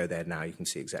still go there now. You can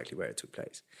see exactly where it took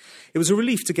place. "It was a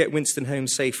relief to get Winston home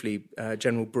safely,"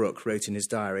 General Brooke wrote in his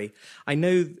diary. I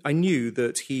knew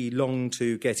that he longed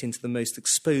to get into the most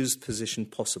exposed position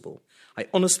possible. I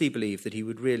honestly believe that he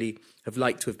would really have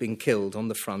liked to have been killed on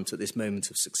the front at this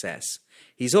moment of success.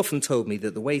 He's often told me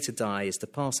that the way to die is to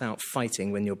pass out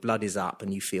fighting when your blood is up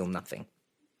and you feel nothing."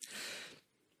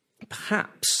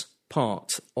 Perhaps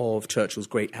part of Churchill's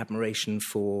great admiration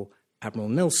for Admiral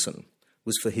Nelson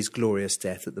was for his glorious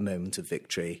death at the moment of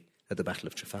victory at the Battle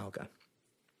of Trafalgar.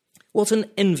 What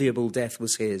an enviable death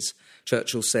was his,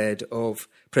 Churchill said of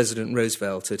President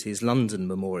Roosevelt at his London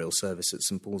memorial service at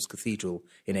St. Paul's Cathedral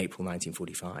in April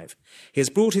 1945. He has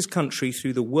brought his country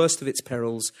through the worst of its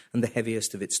perils and the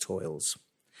heaviest of its toils.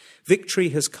 Victory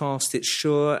has cast its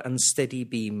sure and steady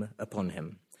beam upon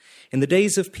him. In the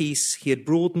days of peace, he had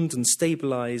broadened and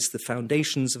stabilized the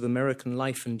foundations of American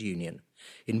life and union.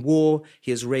 In war,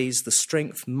 he has raised the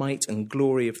strength, might, and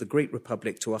glory of the great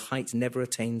republic to a height never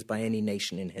attained by any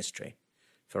nation in history.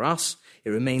 For us, it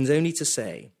remains only to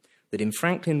say that in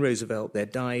Franklin Roosevelt there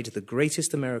died the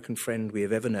greatest American friend we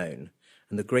have ever known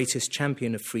and the greatest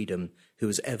champion of freedom who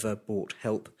has ever brought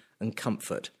help and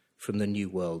comfort from the new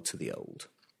world to the old.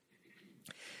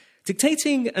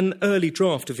 Dictating an early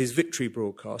draft of his victory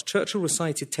broadcast, Churchill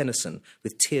recited Tennyson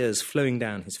with tears flowing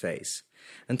down his face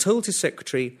and told his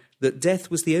secretary that death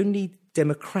was the only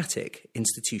democratic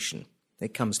institution.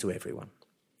 It comes to everyone.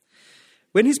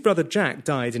 When his brother Jack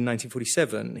died in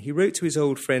 1947, he wrote to his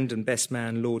old friend and best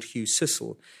man, Lord Hugh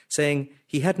Cecil, saying,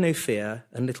 "He had no fear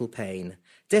and little pain.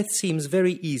 Death seems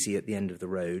very easy at the end of the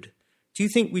road. Do you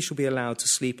think we shall be allowed to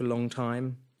sleep a long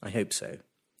time? I hope so.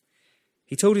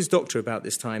 He told his doctor about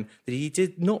this time that he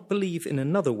did not believe in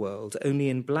another world, only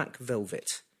in black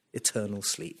velvet, eternal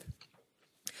sleep.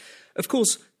 Of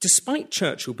course, despite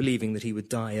Churchill believing that he would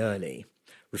die early,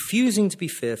 refusing to be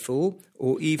fearful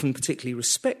or even particularly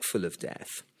respectful of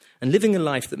death, and living a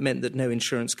life that meant that no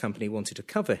insurance company wanted to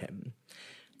cover him,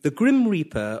 the Grim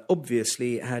Reaper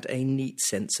obviously had a neat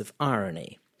sense of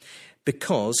irony,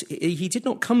 because he did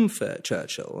not comfort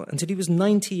Churchill until he was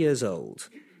 90 years old,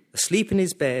 asleep in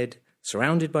his bed,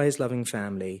 surrounded by his loving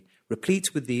family,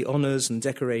 replete with the honours and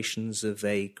decorations of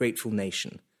a grateful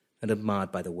nation and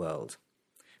admired by the world.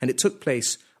 And it took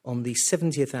place on the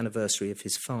 70th anniversary of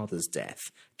his father's death,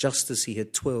 just as he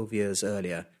had 12 years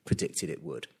earlier predicted it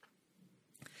would.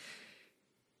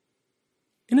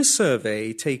 In a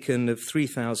survey taken of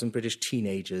 3,000 British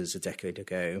teenagers a decade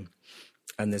ago,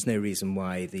 and there's no reason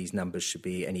why these numbers should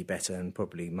be any better and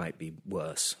probably might be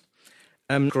worse,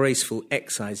 graceful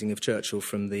excising of Churchill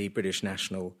from the British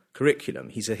national curriculum.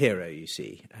 He's a hero, you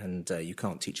see, and you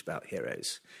can't teach about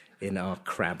heroes in our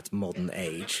crabbed modern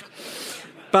age.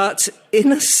 But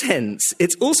in a sense,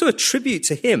 it's also a tribute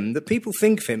to him that people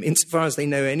think of him, insofar as they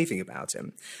know anything about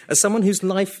him, as someone whose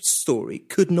life story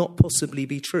could not possibly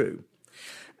be true.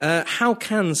 How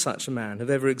can such a man have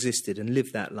ever existed and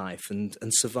lived that life and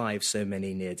survived so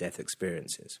many near-death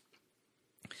experiences?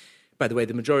 By the way,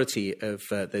 the majority of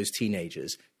those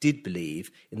teenagers did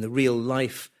believe in the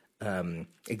real-life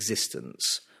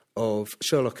existence of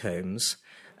Sherlock Holmes,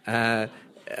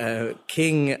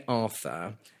 King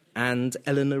Arthur, and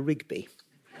Eleanor Rigby.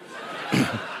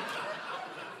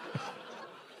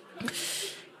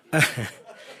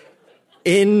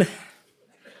 In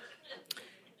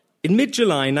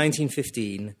mid-July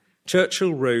 1915,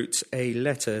 Churchill wrote a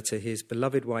letter to his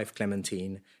beloved wife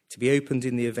Clementine to be opened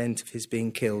in the event of his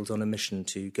being killed on a mission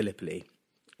to Gallipoli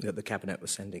that the cabinet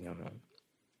was sending him on.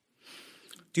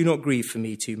 "Do not grieve for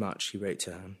me too much," he wrote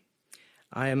to her.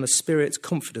 "I am a spirit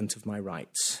confident of my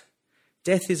rights.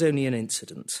 Death is only an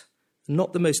incident,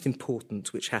 not the most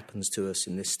important which happens to us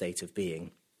in this state of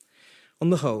being. On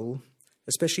the whole,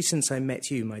 especially since I met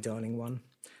you, my darling one,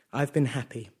 I've been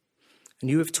happy, and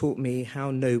you have taught me how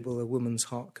noble a woman's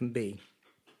heart can be.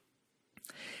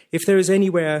 If there is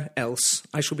anywhere else,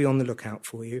 I shall be on the lookout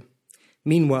for you.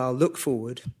 Meanwhile, look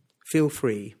forward, feel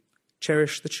free,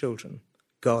 cherish the children,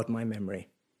 guard my memory.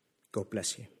 God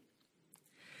bless you."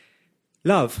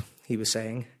 Love, he was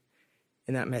saying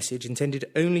in that message, intended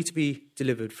only to be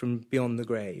delivered from beyond the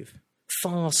grave,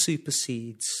 far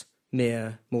supersedes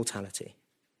mere mortality.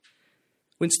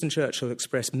 Winston Churchill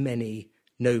expressed many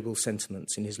noble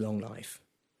sentiments in his long life,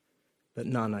 but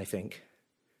none, I think,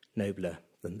 nobler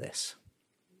than this.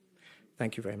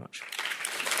 Thank you very much.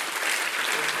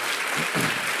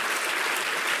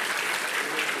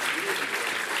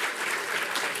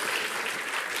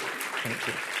 Thank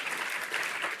you.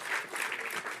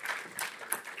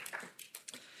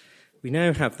 We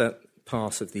now have that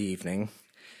part of the evening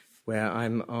where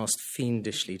I'm asked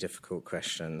fiendishly difficult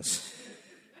questions.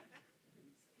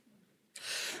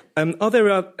 Are there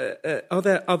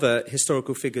other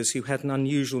historical figures who had an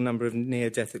unusual number of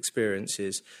near-death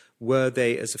experiences? Were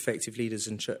they as effective leaders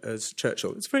as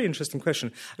Churchill? It's a very interesting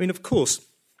question. I mean, of course,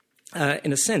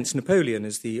 in a sense, Napoleon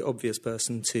is the obvious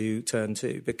person to turn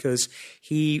to because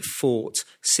he fought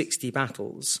 60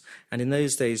 battles, and in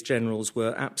those days, generals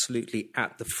were absolutely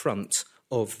at the front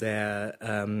of their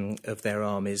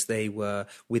armies. They were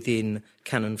within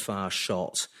cannon fire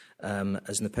shot,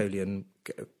 as Napoleon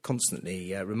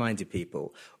constantly reminded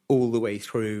people, all the way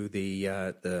through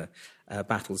the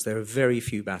battles. There are very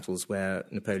few battles where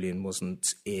Napoleon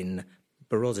wasn't in.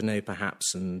 Borodino,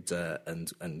 perhaps, and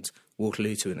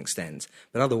Waterloo to an extent,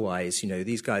 but otherwise,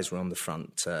 these guys were on the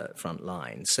front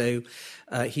line. So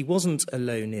he wasn't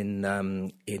alone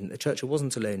in Churchill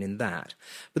wasn't alone in that.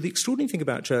 But the extraordinary thing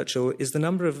about Churchill is the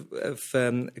number of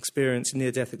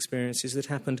near-death experiences that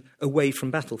happened away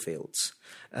from battlefields,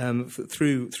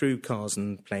 through cars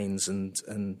and planes and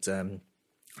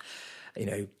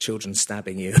children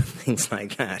stabbing you, things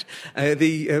like that.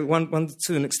 One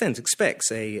to an extent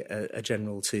expects a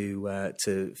general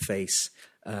to face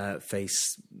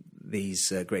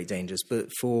these great dangers,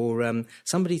 but for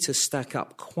somebody to stack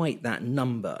up quite that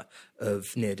number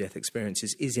of near-death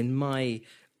experiences is, in my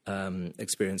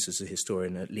experience as a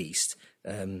historian at least,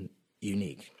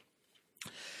 unique.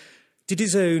 Did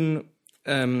his own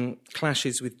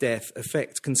clashes with death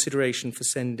affect consideration for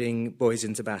sending boys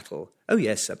into battle? Oh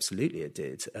yes, absolutely it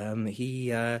did.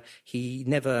 He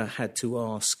never had to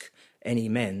ask any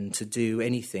men to do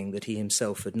anything that he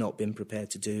himself had not been prepared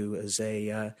to do as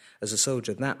a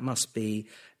soldier. That must be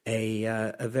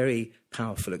a very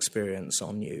powerful experience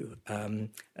on you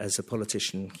as a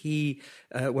politician.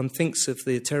 One thinks of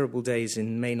the terrible days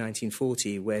in May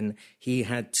 1940 when he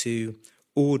had to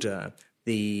order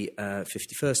the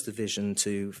 51st Division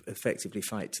to effectively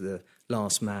fight to the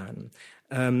last man,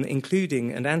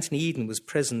 including, and Anthony Eden was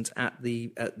present at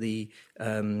the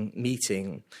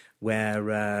meeting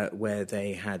where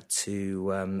they had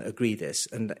to agree this.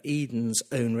 And Eden's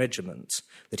own regiment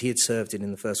that he had served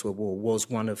in the First World War was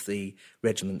one of the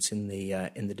regiments in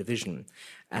the division.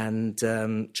 And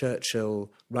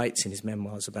Churchill writes in his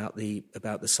memoirs about the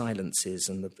silences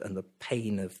and the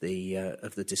pain of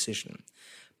the decision.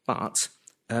 But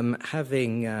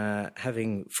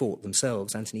having fought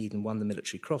themselves, Anthony Eden won the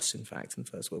Military Cross, in fact, in the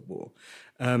First World War.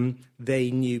 They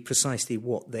knew precisely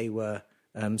what they were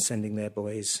sending their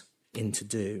boys in to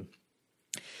do.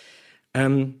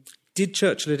 Did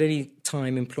Churchill at any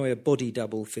time employ a body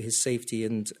double for his safety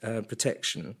and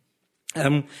protection?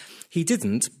 He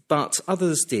didn't, but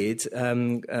others did.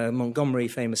 Montgomery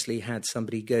famously had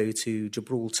somebody go to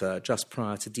Gibraltar just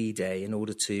prior to D-Day in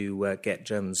order to get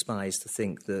German spies to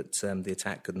think that the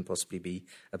attack couldn't possibly be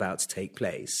about to take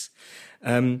place.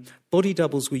 Body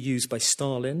doubles were used by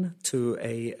Stalin to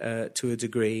a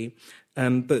degree,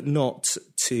 but not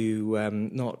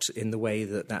in the way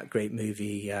that great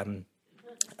movie.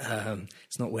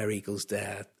 It's not Where Eagles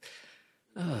Dare.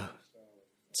 Oh,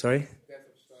 sorry.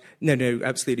 No,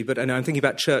 absolutely. But I'm thinking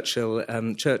about Churchill.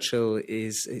 Churchill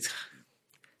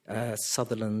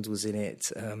Sutherland was in it.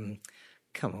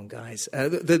 Come on, guys.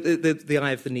 The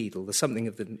Eye of the Needle. The something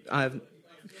of the Eye of.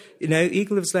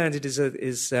 Eagle Has Landed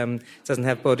doesn't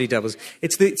have body doubles.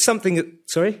 It's something.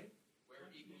 Sorry.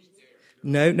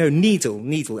 No,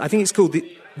 Needle. I think it's called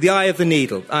the Eye of the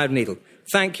Needle. Eye of the Needle.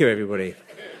 Thank you, everybody.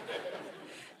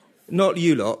 Not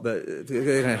you lot, but.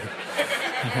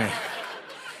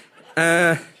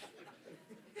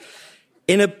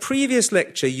 In a previous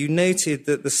lecture, you noted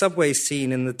that the subway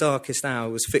scene in The Darkest Hour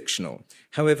was fictional.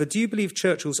 However, do you believe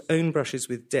Churchill's own brushes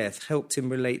with death helped him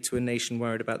relate to a nation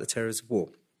worried about the terrors of war?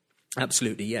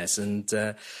 Absolutely, yes. And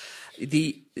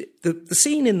the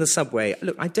scene in the subway,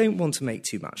 look, I don't want to make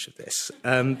too much of this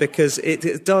because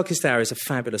Darkest Hour is a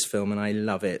fabulous film and I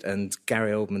love it. And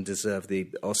Gary Oldman deserved the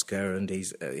Oscar and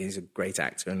he's a great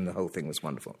actor and the whole thing was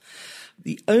wonderful.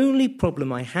 The only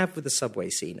problem I have with the subway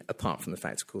scene, apart from the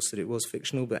fact, of course, that it was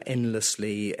fictional, but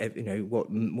endlessly,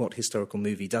 what historical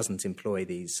movie doesn't employ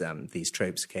these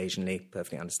tropes occasionally,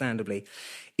 perfectly understandably,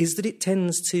 is that it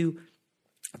tends to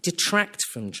detract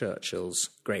from Churchill's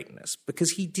greatness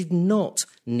because he did not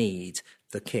need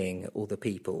the king or the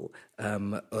people,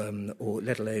 or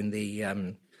let alone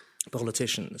the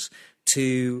politicians,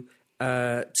 to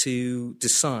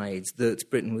decide that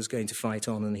Britain was going to fight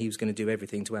on and he was going to do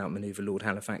everything to outmaneuver Lord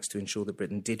Halifax to ensure that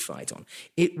Britain did fight on.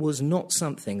 It was not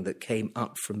something that came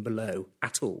up from below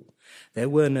at all. There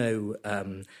were no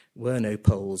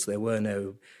polls, there were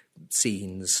no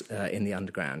scenes in the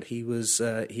underground. He was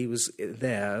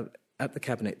there at the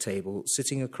cabinet table,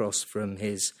 sitting across from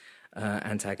his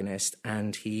antagonist,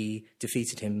 and he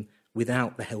defeated him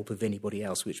without the help of anybody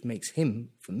else, which makes him,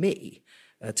 for me,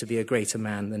 to be a greater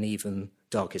man than even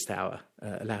Darkest Hour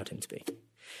allowed him to be.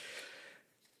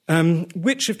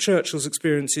 Which of Churchill's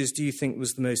experiences do you think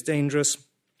was the most dangerous?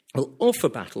 Well, off a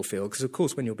battlefield, because of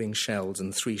course when you're being shelled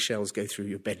and 3 shells go through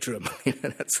your bedroom,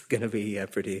 that's going to be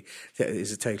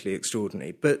is totally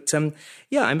extraordinary. But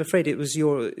yeah, I'm afraid it was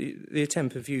the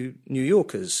attempt of you New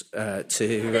Yorkers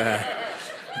to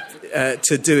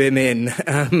do him in,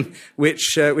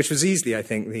 which was easily, I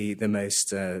think, the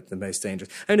most dangerous.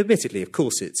 And admittedly, of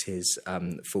course, it's his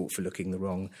fault for looking the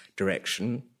wrong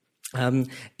direction.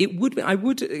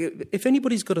 If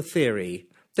anybody's got a theory,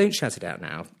 don't shout it out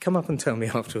now. Come up and tell me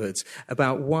afterwards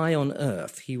about why on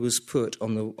earth he was put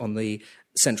on the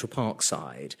Central Park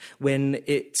side when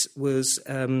it was.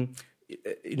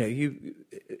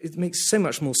 It makes so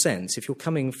much more sense if you're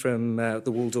coming from the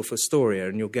Waldorf Astoria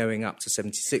and you're going up to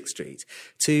 76th Street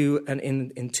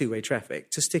in two-way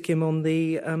traffic to stick him on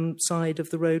the side of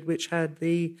the road which had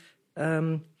the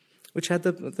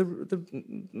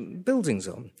buildings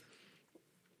on.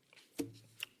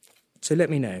 So let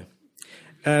me know.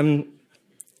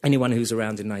 Anyone who's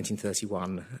around in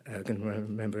 1931 can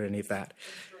remember any of that.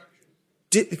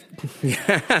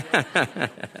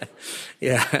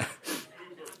 Yeah.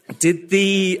 Did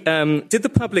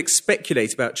the public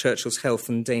speculate about Churchill's health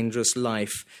and dangerous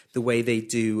life the way they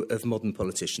do of modern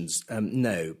politicians?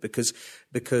 No, because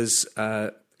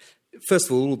first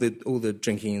of all the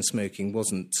drinking and smoking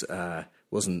wasn't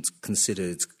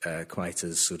considered quite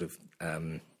as sort of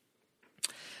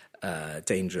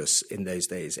dangerous in those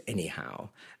days anyhow.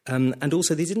 And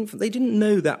also they didn't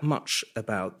know that much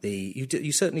about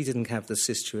you certainly didn't have the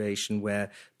situation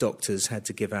where doctors had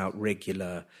to give out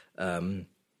regular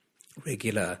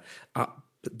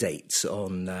updates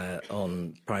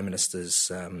on Prime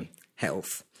Minister's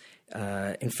health.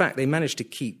 In fact, they managed to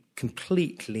keep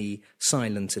completely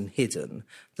silent and hidden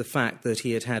the fact that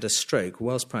he had had a stroke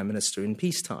whilst Prime Minister in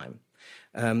peacetime.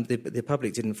 The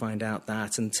public didn't find out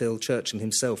that until Churchill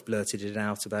himself blurted it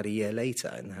out about a year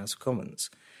later in the House of Commons.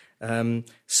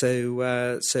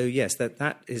 So yes,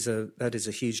 that is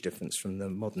a huge difference from the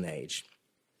modern age.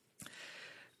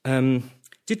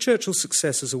 Did Churchill's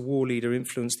success as a war leader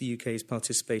influence the UK's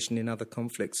participation in other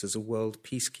conflicts as a world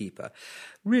peacekeeper?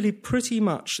 Really, pretty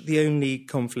much the only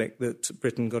conflict that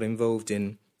Britain got involved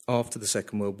in after the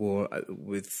Second World War,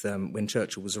 when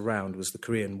Churchill was around, was the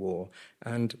Korean War,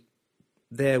 and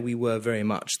there we were very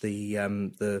much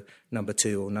the number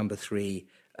 2 or number 3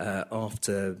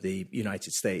 after the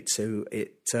United States. So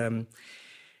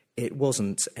it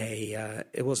wasn't a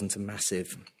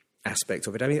massive aspect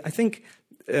of it. I mean, I think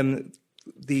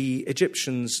the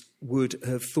Egyptians would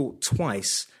have thought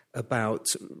twice about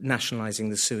nationalising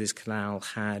the Suez Canal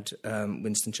had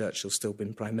Winston Churchill still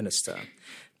been Prime Minister,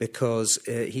 because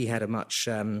he had a much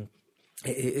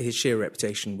his sheer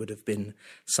reputation would have been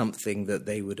something that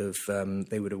they would have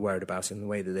worried about in the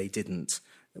way that they didn't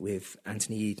with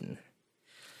Anthony Eden.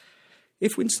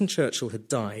 If Winston Churchill had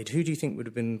died, who do you think would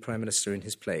have been Prime Minister in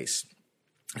his place?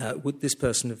 Would this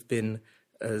person have been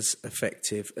as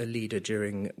effective a leader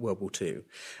during World War II?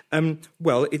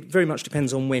 Well, it very much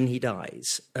depends on when he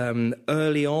dies.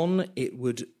 Early on, it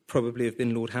would probably have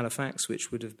been Lord Halifax,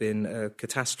 which would have been a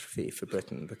catastrophe for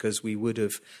Britain, because we would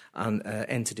have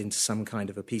entered into some kind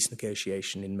of a peace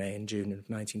negotiation in May and June of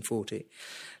 1940.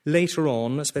 Later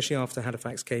on, especially after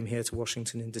Halifax came here to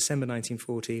Washington in December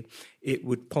 1940, it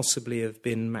would possibly have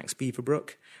been Max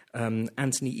Beaverbrook.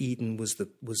 Anthony Eden was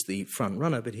the front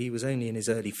runner, but he was only in his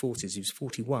early 40s. He was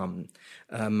 41,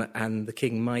 and the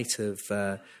king might have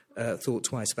thought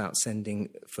twice about sending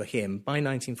for him. By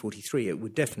 1943, it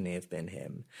would definitely have been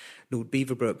him. Lord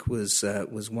Beaverbrook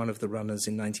was one of the runners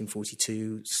in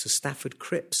 1942. Sir Stafford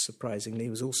Cripps, surprisingly,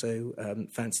 was also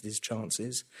fancied his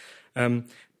chances,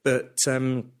 but.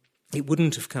 It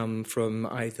wouldn't have come from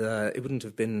either. It wouldn't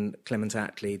have been Clement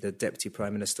Attlee, the Deputy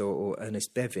Prime Minister, or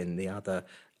Ernest Bevin, the other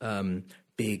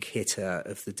big hitter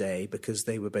of the day, because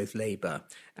they were both Labour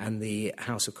and the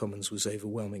House of Commons was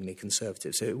overwhelmingly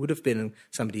Conservative. So it would have been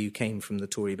somebody who came from the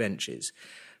Tory benches.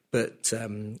 But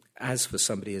as for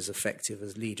somebody as effective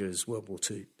as leader as World War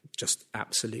II, just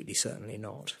absolutely certainly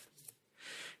not.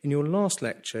 In your last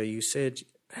lecture, you said...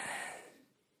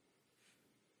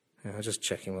 I'm just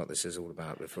checking what this is all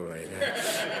about before I...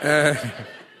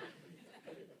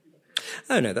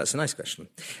 Oh, no, that's a nice question.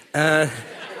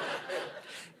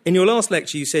 In your last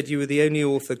lecture, you said you were the only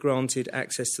author granted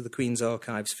access to the Queen's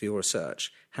archives for your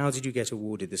research. How did you get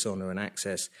awarded this honour and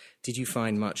access? Did you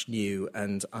find much new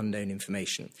and unknown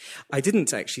information? I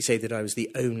didn't actually say that I was the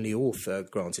only author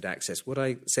granted access. What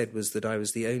I said was that I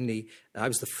was the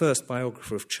first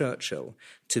biographer of Churchill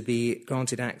to be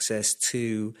granted access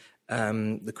to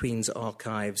the Queen's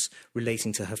archives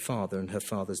relating to her father and her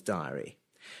father's diary.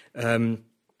 And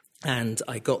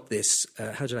I got this,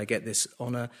 how did I get this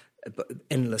honour?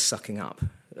 Endless sucking up,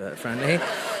 frankly,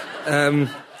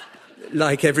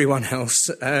 like everyone else.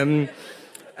 And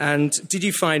did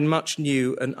you find much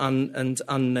new and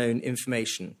unknown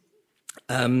information?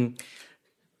 Did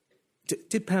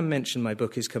Pam mention my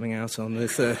book is coming out on the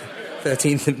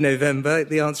 13th of November?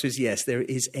 The answer is yes. There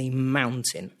is a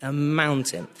mountain.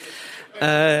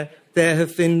 There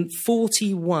have been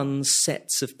 41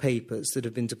 sets of papers that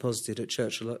have been deposited at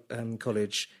Churchill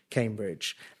College,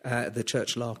 Cambridge, the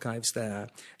Churchill archives there,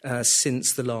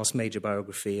 since the last major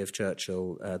biography of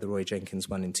Churchill, the Roy Jenkins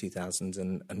one in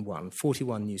 2001.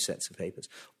 41 new sets of papers.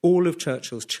 All of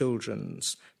Churchill's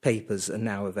children's papers are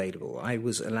now available. I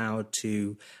was allowed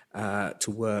to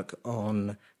work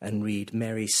on and read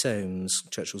Mary Soames,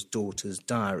 Churchill's daughter's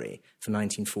diary for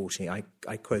 1940.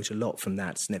 I quote a lot from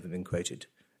that. It's never been quoted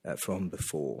from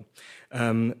before.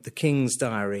 The King's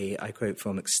diary I quote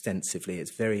from extensively.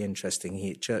 It's very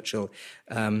interesting. Churchill,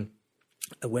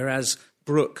 whereas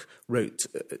Brooke wrote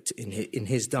in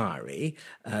his diary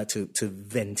to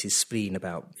vent his spleen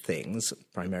about things,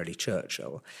 primarily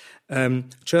Churchill.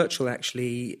 Churchill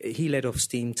actually, he led off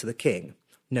steam to the King,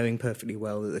 knowing perfectly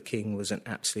well that the King was an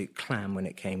absolute clam when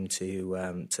it came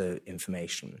to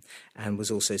information, and was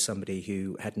also somebody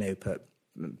who had no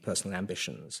personal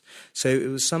ambitions. So it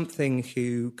was something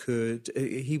he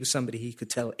was somebody he could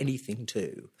tell anything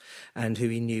to, and who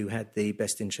he knew had the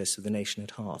best interests of the nation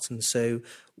at heart. And so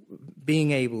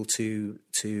being able to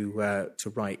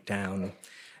write down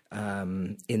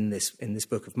in this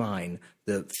book of mine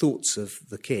the thoughts of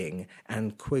the king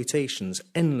and quotations,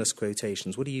 endless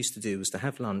quotations. What he used to do was to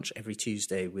have lunch every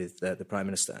Tuesday with the Prime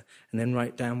Minister and then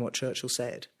write down what Churchill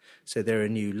said. So there are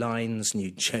new lines,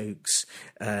 new jokes,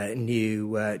 new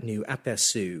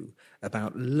aperçus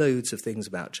about loads of things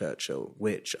about Churchill,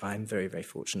 which I'm very, very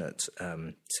fortunate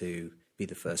to be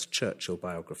the first Churchill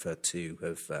biographer to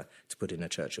have to put in a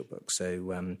Churchill book.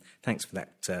 So thanks for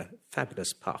that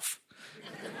fabulous puff.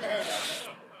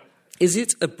 Is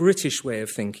it a British way of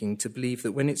thinking to believe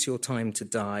that when it's your time to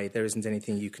die, there isn't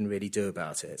anything you can really do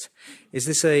about it? Is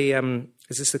this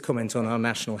a comment on our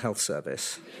National Health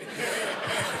Service?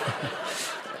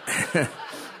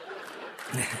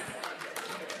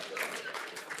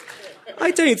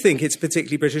 I don't think it's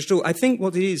particularly British at all. I think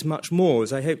what it is much more,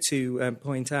 as I hope to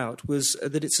point out, was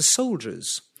that it's a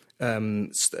soldier's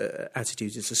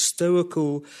attitude. It's a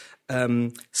stoical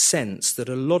sense that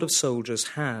a lot of soldiers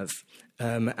have,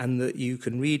 and that you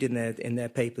can read in their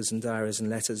papers and diaries and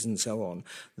letters and so on,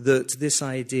 that this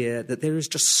idea that there is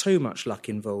just so much luck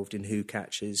involved in who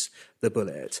catches the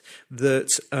bullet, that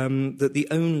the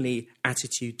only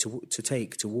attitude to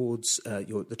take towards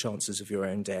the chances of your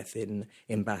own death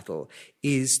in battle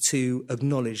is to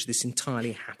acknowledge this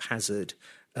entirely haphazard,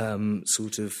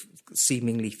 sort of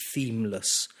seemingly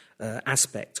themeless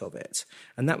aspect of it.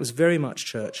 And that was very much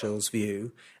Churchill's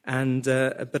view, and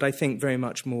but I think very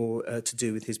much more to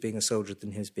do with his being a soldier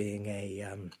than his being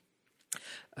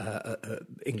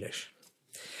English.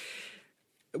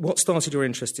 What started your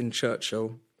interest in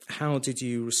Churchill? How did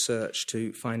you research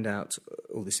to find out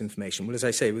all this information? Well, as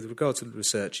I say, with regard to the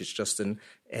research, it's just an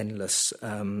endless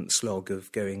slog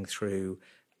of going through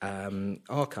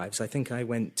archives. I think I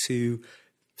went to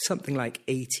something like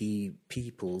 80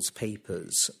 people's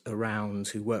papers around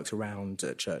who worked around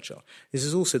Churchill. This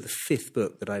is also the fifth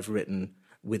book that I've written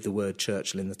with the word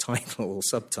Churchill in the title or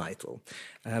subtitle.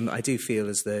 I do feel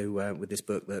as though with this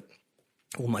book that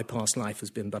all my past life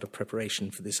has been but a preparation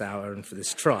for this hour and for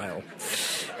this trial.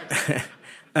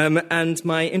 And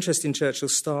my interest in Churchill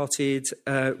started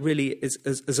really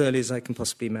as early as I can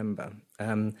possibly remember.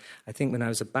 I think when I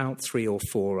was about 3 or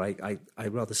 4, I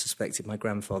rather suspected my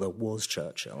grandfather was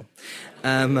Churchill.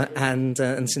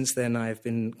 And since then I've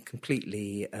been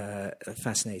completely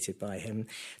fascinated by him.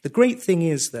 The great thing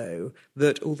is, though,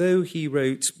 that although he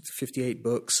wrote 58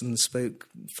 books and spoke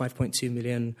 5.2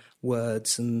 million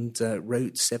words and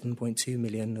wrote 7.2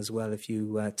 million as well, if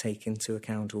you take into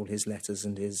account all his letters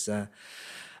and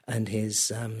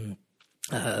his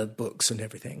books and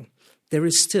everything, there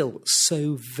is still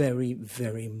so very,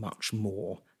 very much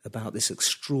more about this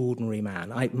extraordinary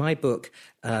man. My book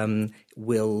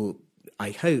will,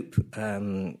 I hope,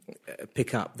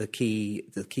 pick up the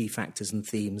key factors and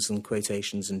themes and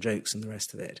quotations and jokes and the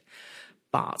rest of it.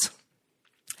 But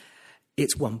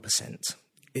it's 1%.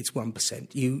 It's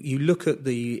 1%. You look at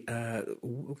the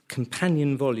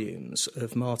companion volumes of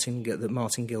that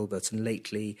Martin Gilbert and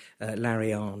lately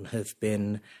Larry Arnn have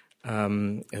been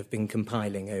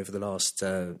compiling over the last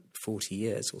 40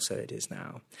 years or so it is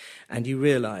now, and you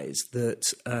realise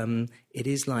that it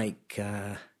is like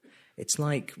it's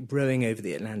like rowing over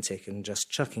the Atlantic and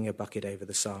just chucking a bucket over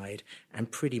the side,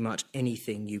 and pretty much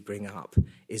anything you bring up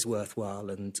is worthwhile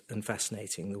and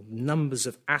fascinating. The numbers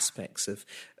of aspects of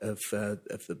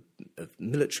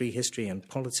military history and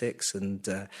politics and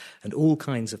all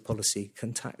kinds of policy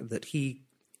that he,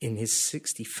 in his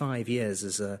 65 years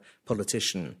as a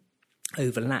politician,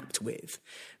 overlapped with,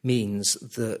 means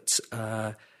that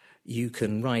you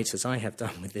can write, as I have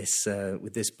done with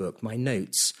this book. My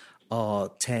notes are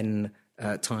 10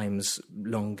 times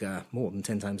longer, more than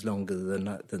 10 times longer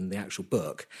than the actual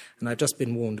book. And I've just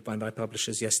been warned by my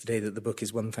publishers yesterday that the book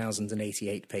is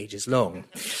 1,088 pages long.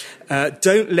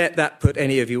 Don't let that put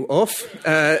any of you off,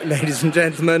 ladies and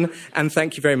gentlemen, and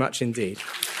thank you very much indeed.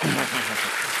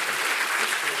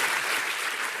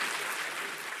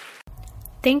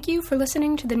 Thank you for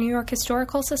listening to the New York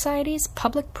Historical Society's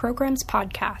Public Programs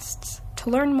podcasts. To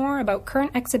learn more about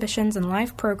current exhibitions and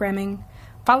live programming,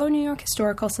 follow New York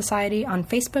Historical Society on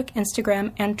Facebook,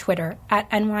 Instagram, and Twitter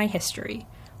 @NYHistory,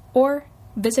 or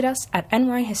visit us at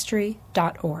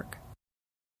nyhistory.org.